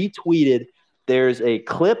 I retweeted. There's a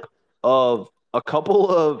clip of a couple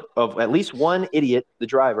of at least one idiot, the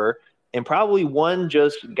driver, and probably one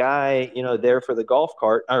just guy, there for the golf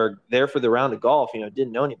cart or there for the round of golf,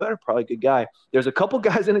 didn't know any better, probably a good guy. There's a couple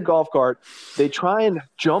guys in a golf cart. They try and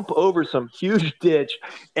jump over some huge ditch,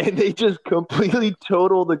 and they just completely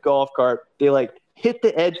total the golf cart. They hit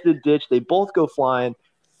the edge of the ditch. They both go flying.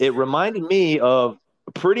 It reminded me of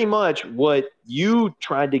pretty much what you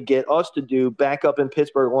tried to get us to do back up in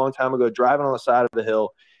Pittsburgh a long time ago, driving on the side of the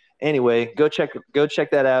hill. Anyway, go check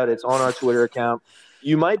that out. It's on our Twitter account.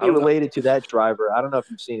 You might be related to that driver. I don't know if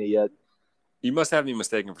you've seen it yet. You must have me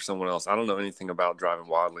mistaken for someone else. I don't know anything about driving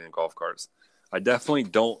wildly in golf carts. I definitely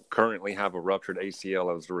don't currently have a ruptured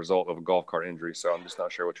ACL as a result of a golf cart injury, so I'm just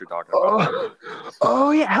not sure what you're talking about. Oh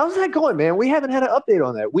yeah. How's that going, man? We haven't had an update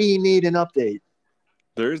on that. We need an update.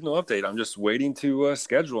 There is no update. I'm just waiting to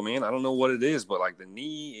schedule, man. I don't know what it is, but the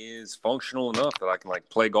knee is functional enough that I can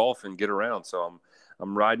play golf and get around. So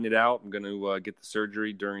I'm riding it out. I'm going to get the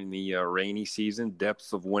surgery during the rainy season,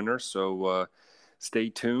 depths of winter. So stay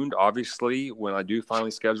tuned. Obviously, when I do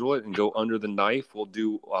finally schedule it and go under the knife, we'll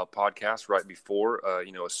do a podcast right before,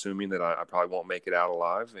 assuming that I probably won't make it out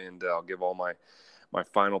alive. And I'll give all my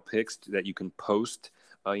final picks that you can post,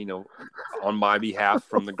 on my behalf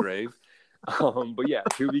from the grave. But yeah,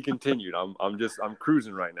 to be continued. I'm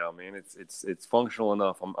cruising right now, man. It's functional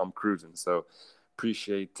enough. I'm cruising. So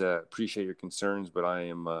appreciate your concerns, but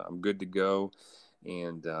I'm good to go.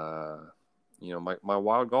 And my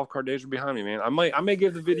wild golf cart days are behind me, man. I may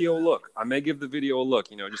give the video a look.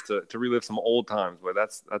 Just to relive some old times. But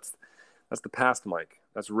that's the past Mike.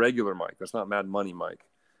 That's regular Mike. That's not Mad Money Mike.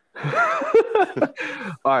 All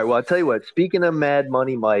right. Well, I'll tell you what. Speaking of Mad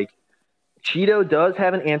Money Mike, Cheeto does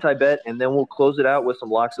have an anti-bet, and then we'll close it out with some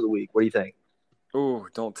locks of the week. What do you think? Oh,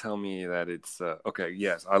 don't tell me that it's okay.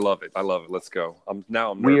 Yes, I love it. Let's go. I'm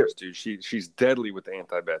nervous, dude. She's deadly with the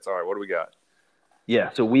anti-bets. All right, what do we got? Yeah,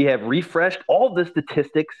 so we have refreshed all the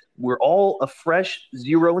statistics. We're all a fresh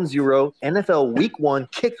 0-0. NFL Week 1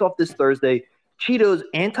 kicks off this Thursday. Cheeto's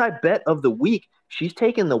anti-bet of the week. She's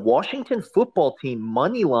taking the Washington football team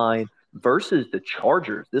money line versus the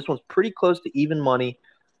Chargers. This one's pretty close to even money.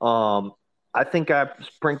 I think I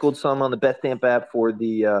sprinkled some on the BetStamp app for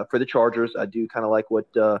the Chargers. I do kind of like what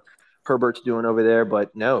Herbert's doing over there,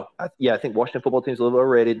 but no. I think Washington football team's a little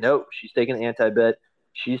overrated. No, she's taking an anti-bet.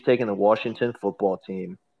 She's taking the Washington football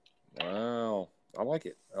team. Wow. I like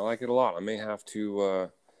it. I like it a lot. I may have to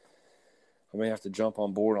jump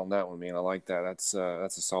on board on that one, man. I like that. That's a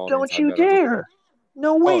solid. Don't you dare.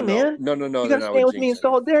 No way, man. No. You got to stand with me in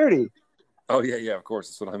solidarity. Oh, yeah, of course.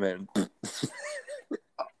 That's what I meant.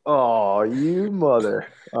 Oh, you mother.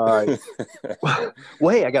 All right.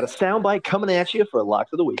 Well, hey, I got a soundbite coming at you for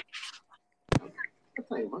Locks of the Week. I'll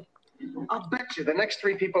tell you what. I'll bet you the next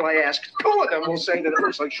three people I ask, two of them will say that it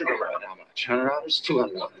looks like sugar bread. How much? $100?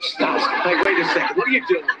 $200. Stop. Hey, wait a second. What are you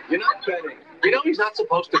doing? You're not betting. You know he's not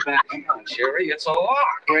supposed to bet. Come on, Sherry. It's a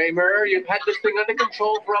lock. Kramer, you've had this thing under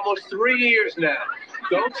control for almost 3 years now.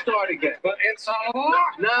 Don't start again. But it's a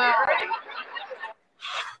lock. No.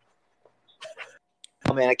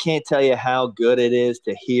 Oh, man, I can't tell you how good it is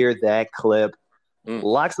to hear that clip.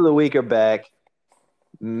 Locks of the Week are back.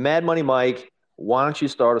 Mad Money Mike, why don't you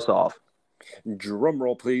start us off? Drum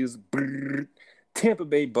roll, please. Tampa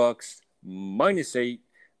Bay Bucks, -8.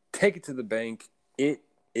 Take it to the bank. It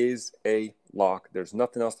is a lock. There's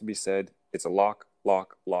nothing else to be said. It's a lock,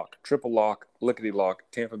 lock, lock. Triple lock, lickety lock.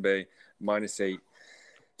 Tampa Bay, -8.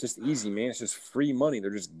 Just easy, man. It's just free money. They're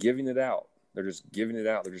just giving it out. They're just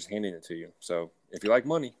handing it to you. So if you like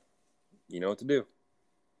money, you know what to do.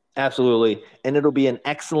 Absolutely. And it'll be an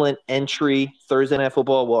excellent entry Thursday Night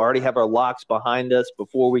Football. We'll already have our locks behind us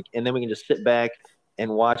and then we can just sit back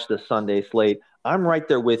and watch the Sunday slate. I'm right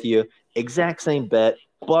there with you. Exact same bet.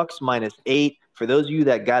 Bucks -8. For those of you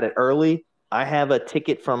that got it early, I have a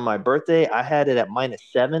ticket from my birthday. I had it at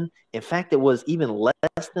 -7. In fact, it was even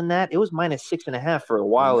less than that. It was -6.5 for a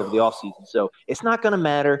while of the offseason. So it's not going to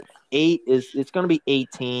matter. It's going to be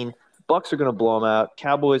 18. Bucks are going to blow them out.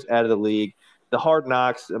 Cowboys out of the league. The Hard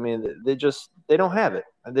Knocks. I mean, they don't have it.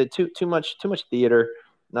 They're too much theater.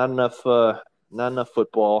 Not enough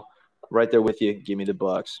football. Right there with you. Give me the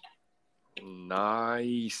Bucks.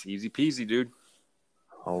 Nice, easy peasy, dude.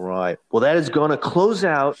 All right. Well, that is going to close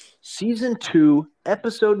out season 2,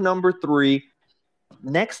 episode number 3.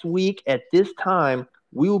 Next week at this time,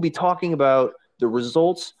 we will be talking about the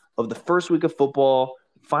results of the first week of football.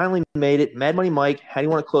 Finally made it. Mad Money Mike, how do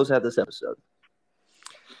you want to close out this episode?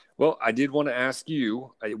 Well, I did want to ask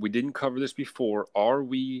you, we didn't cover this before. Are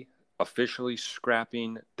we officially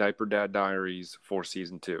scrapping Diaper Dad Diaries for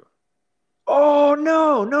season 2? Oh,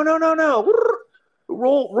 no.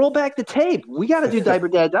 Roll back the tape. We got to do Diaper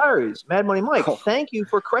Dad Diaries. Mad Money Mike, thank you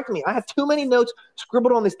for correcting me. I have too many notes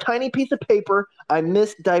scribbled on this tiny piece of paper. I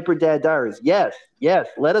missed Diaper Dad Diaries. Yes.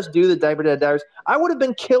 Let us do the Diaper Dad Diaries. I would have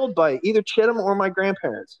been killed by either Chittum or my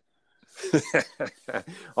grandparents.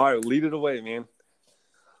 All right, lead it away, man.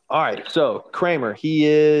 All right, so Kramer, he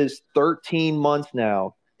is 13 months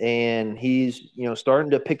now, and he's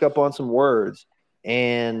starting to pick up on some words,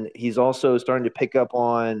 and he's also starting to pick up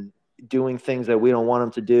on doing things that we don't want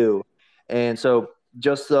him to do. And so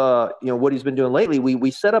just what he's been doing lately,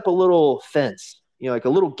 we set up a little fence, like a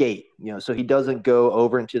little gate, so he doesn't go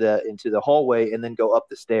over into the hallway and then go up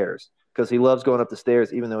the stairs, because he loves going up the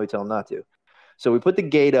stairs even though we tell him not to. So we put the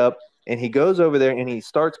gate up, and he goes over there and he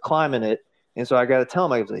starts climbing it. And so I got to tell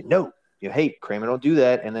him, I was like, no, hey, Kramer, don't do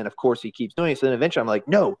that. And then of course he keeps doing it. So then eventually I'm like,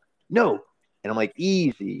 no. And I'm like,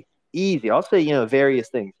 easy. I'll say, various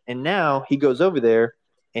things. And now he goes over there,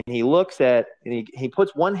 and he looks at, and he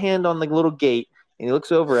puts one hand on the little gate, and he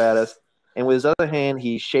looks over at us, and with his other hand,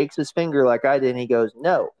 he shakes his finger like I did, and he goes,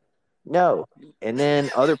 no. And then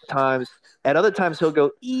at other times, he'll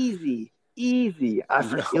go, easy. It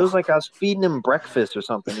was like I was feeding him breakfast or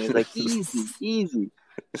something. He was like, easy.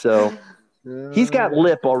 So he's got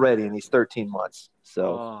lip already, and he's 13 months.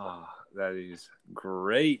 So that is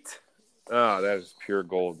great. Oh, that is pure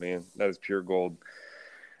gold, man. That is pure gold.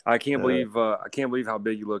 I can't believe how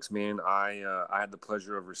big he looks, man. I had the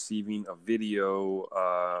pleasure of receiving a video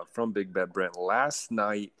from Big Bet Brent last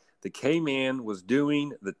night. The K-Man was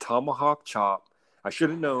doing the tomahawk chop. I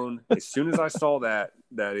should have known as soon as I saw that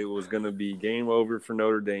it was going to be game over for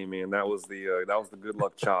Notre Dame, man. That was the good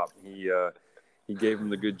luck chop. He gave him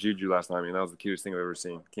the good juju last night, man. That was the cutest thing I've ever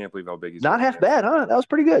seen. Can't believe how big he's. Not half bad, huh? That was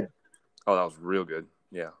pretty good. Oh, that was real good.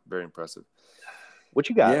 Yeah, very impressive. What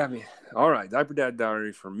you got? Yeah, I mean, all right. Diaper Dad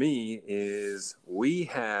Diary for me is we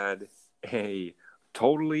had a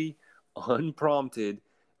totally unprompted.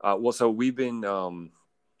 So we've been, obviously,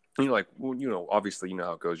 you know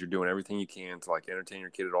how it goes. You're doing everything you can to like entertain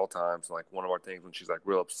your kid at all times. Like one of our things when she's like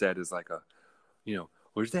real upset is like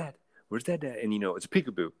where's Dad? Where's that Dad? And it's a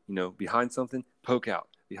peekaboo. Behind something, poke out.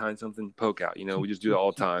 Behind something, poke out. We just do that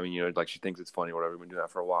all the time. And like she thinks it's funny or whatever. We've been doing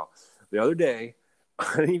that for a while. The other day.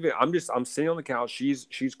 I'm sitting on the couch.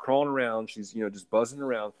 She's crawling around. She's just buzzing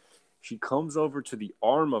around. She comes over to the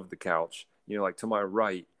arm of the couch, like to my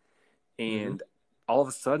right, and all of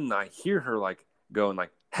a sudden I hear her like going like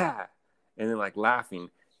ha, and then like laughing,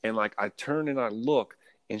 and like I turn and I look,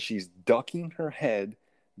 and she's ducking her head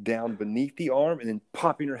down beneath the arm and then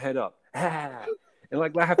popping her head up, ha, and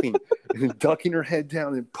like laughing, and then ducking her head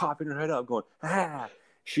down and popping her head up, going ha.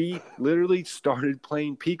 She literally started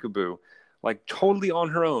playing peekaboo. Like totally on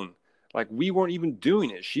her own. Like we weren't even doing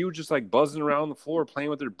it. She was just like buzzing around the floor playing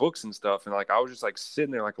with her books and stuff. And like I was just like sitting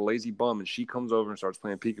there like a lazy bum, and she comes over and starts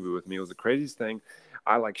playing peekaboo with me. It was the craziest thing.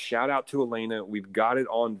 I like shout out to Elena. We've got it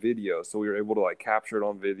on video. So we were able to like capture it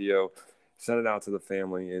on video, send it out to the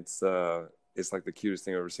family. It's like the cutest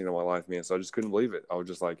thing I've ever seen in my life, man. So I just couldn't believe it. I was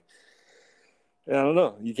just like, I don't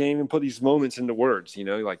know. You can't even put these moments into words,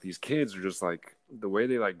 like these kids are just like the way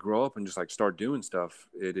they like grow up and just like start doing stuff.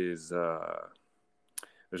 It is,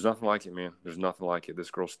 there's nothing like it, man. There's nothing like it.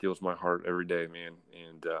 This girl steals my heart every day, man.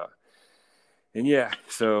 And yeah,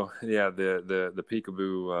 so yeah, the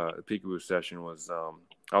peekaboo session was,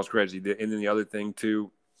 I was crazy. And then the other thing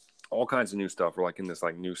too, all kinds of new stuff. We're like in this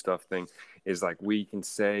like new stuff thing is like, we can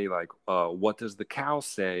say like, what does the cow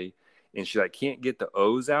say? And she like can't get the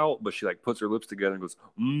O's out, but she like puts her lips together and goes,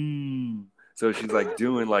 So she's like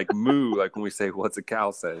doing like moo, like when we say, what's a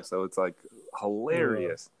cow say? So it's like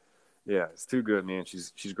hilarious. Yeah, it's too good, man.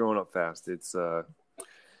 She's growing up fast. It's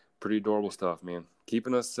pretty adorable stuff, man.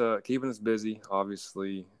 Keeping us busy.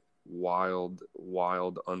 Obviously, wild,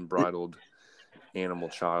 unbridled animal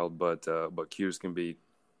child, but cute as can be.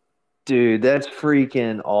 Dude, that's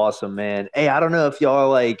freaking awesome, man. Hey, I don't know if y'all are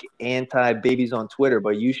like anti babies on Twitter,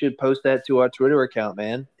 but you should post that to our Twitter account,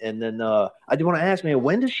 man. And then I do want to ask, man,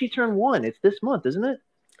 when does she turn 1? It's this month, isn't it?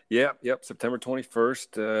 Yep. September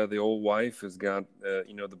 21st. The old wife has got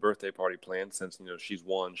the birthday party planned. Since she's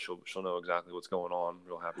 1, she'll know exactly what's going on.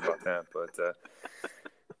 Real happy about that. But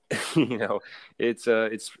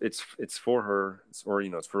it's for her.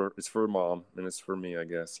 It's for mom, and it's for me. I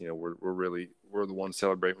guess we're the ones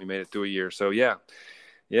celebrating. We made it through a year. So yeah,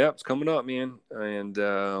 it's coming up, man. And get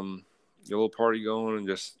a little party going, and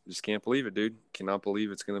just can't believe it, dude. Cannot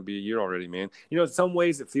believe it's gonna be a year already, man. In some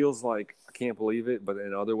ways it feels like I can't believe it, but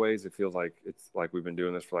in other ways it feels like it's like we've been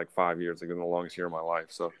doing this for like 5 years, like the longest year of my life.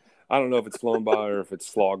 So I don't know if it's flown by or if it's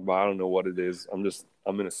slogged by. I don't know what it is. I'm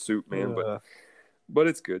in a suit, man, but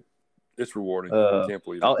it's good. It's rewarding. I can't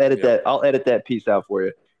believe it. I'll edit that piece out for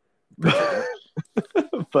you.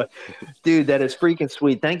 But dude, that is freaking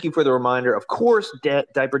sweet. Thank you for the reminder. Of course,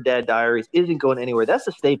 Diaper Dad Diaries isn't going anywhere. That's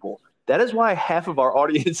a staple. That is why half of our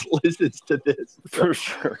audience listens to this. For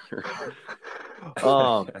sure.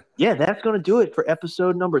 Yeah, that's going to do it for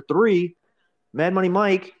episode number 3. Mad Money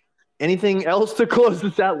Mike, anything else to close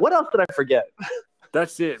this out? What else did I forget?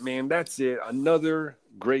 That's it, man. That's it. Another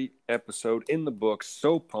great episode in the books.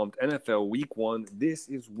 So pumped. NFL Week 1. This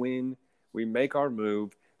is when we make our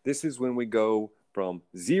move. This is when we go from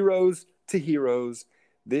zeros to heroes.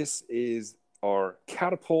 This is our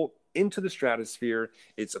catapult into the stratosphere.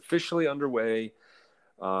 It's officially underway.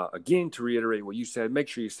 Again, to reiterate what you said, make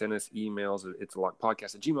sure you send us emails at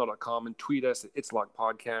itsalockpodcast@gmail.com and tweet us at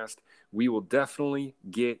itsalockpodcast. We will definitely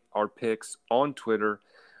get our picks on Twitter.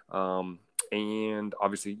 And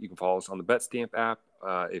obviously, you can follow us on the BetStamp app.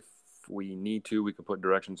 If we need to, we can put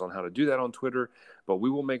directions on how to do that on Twitter. But we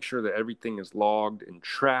will make sure that everything is logged and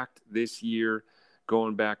tracked this year.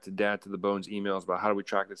 Going back to Dad to the Bones emails about how do we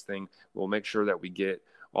track this thing, we'll make sure that we get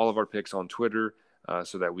all of our picks on Twitter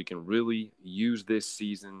so that we can really use this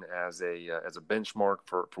season as a benchmark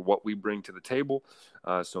for what we bring to the table.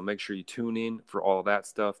 So make sure you tune in for all of that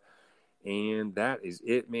stuff. And that is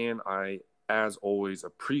it, man. I, as always,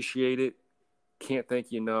 appreciate it. Can't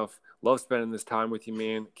thank you enough. Love spending this time with you,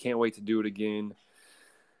 man. Can't wait to do it again.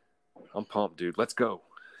 I'm pumped, dude. Let's go.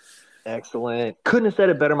 Excellent. Couldn't have said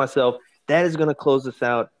it better myself. That is going to close us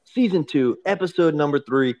out. Season 2, episode number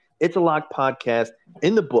 3. It's a Lock podcast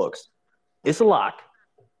in the books. It's a lock.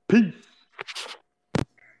 Peace.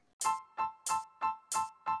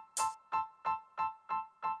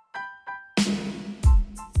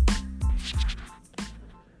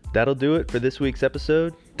 That'll do it for this week's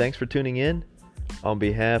episode. Thanks for tuning in. On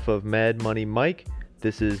behalf of Mad Money Mike,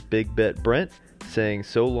 this is Big Bet Brent saying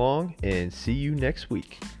so long and see you next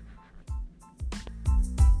week.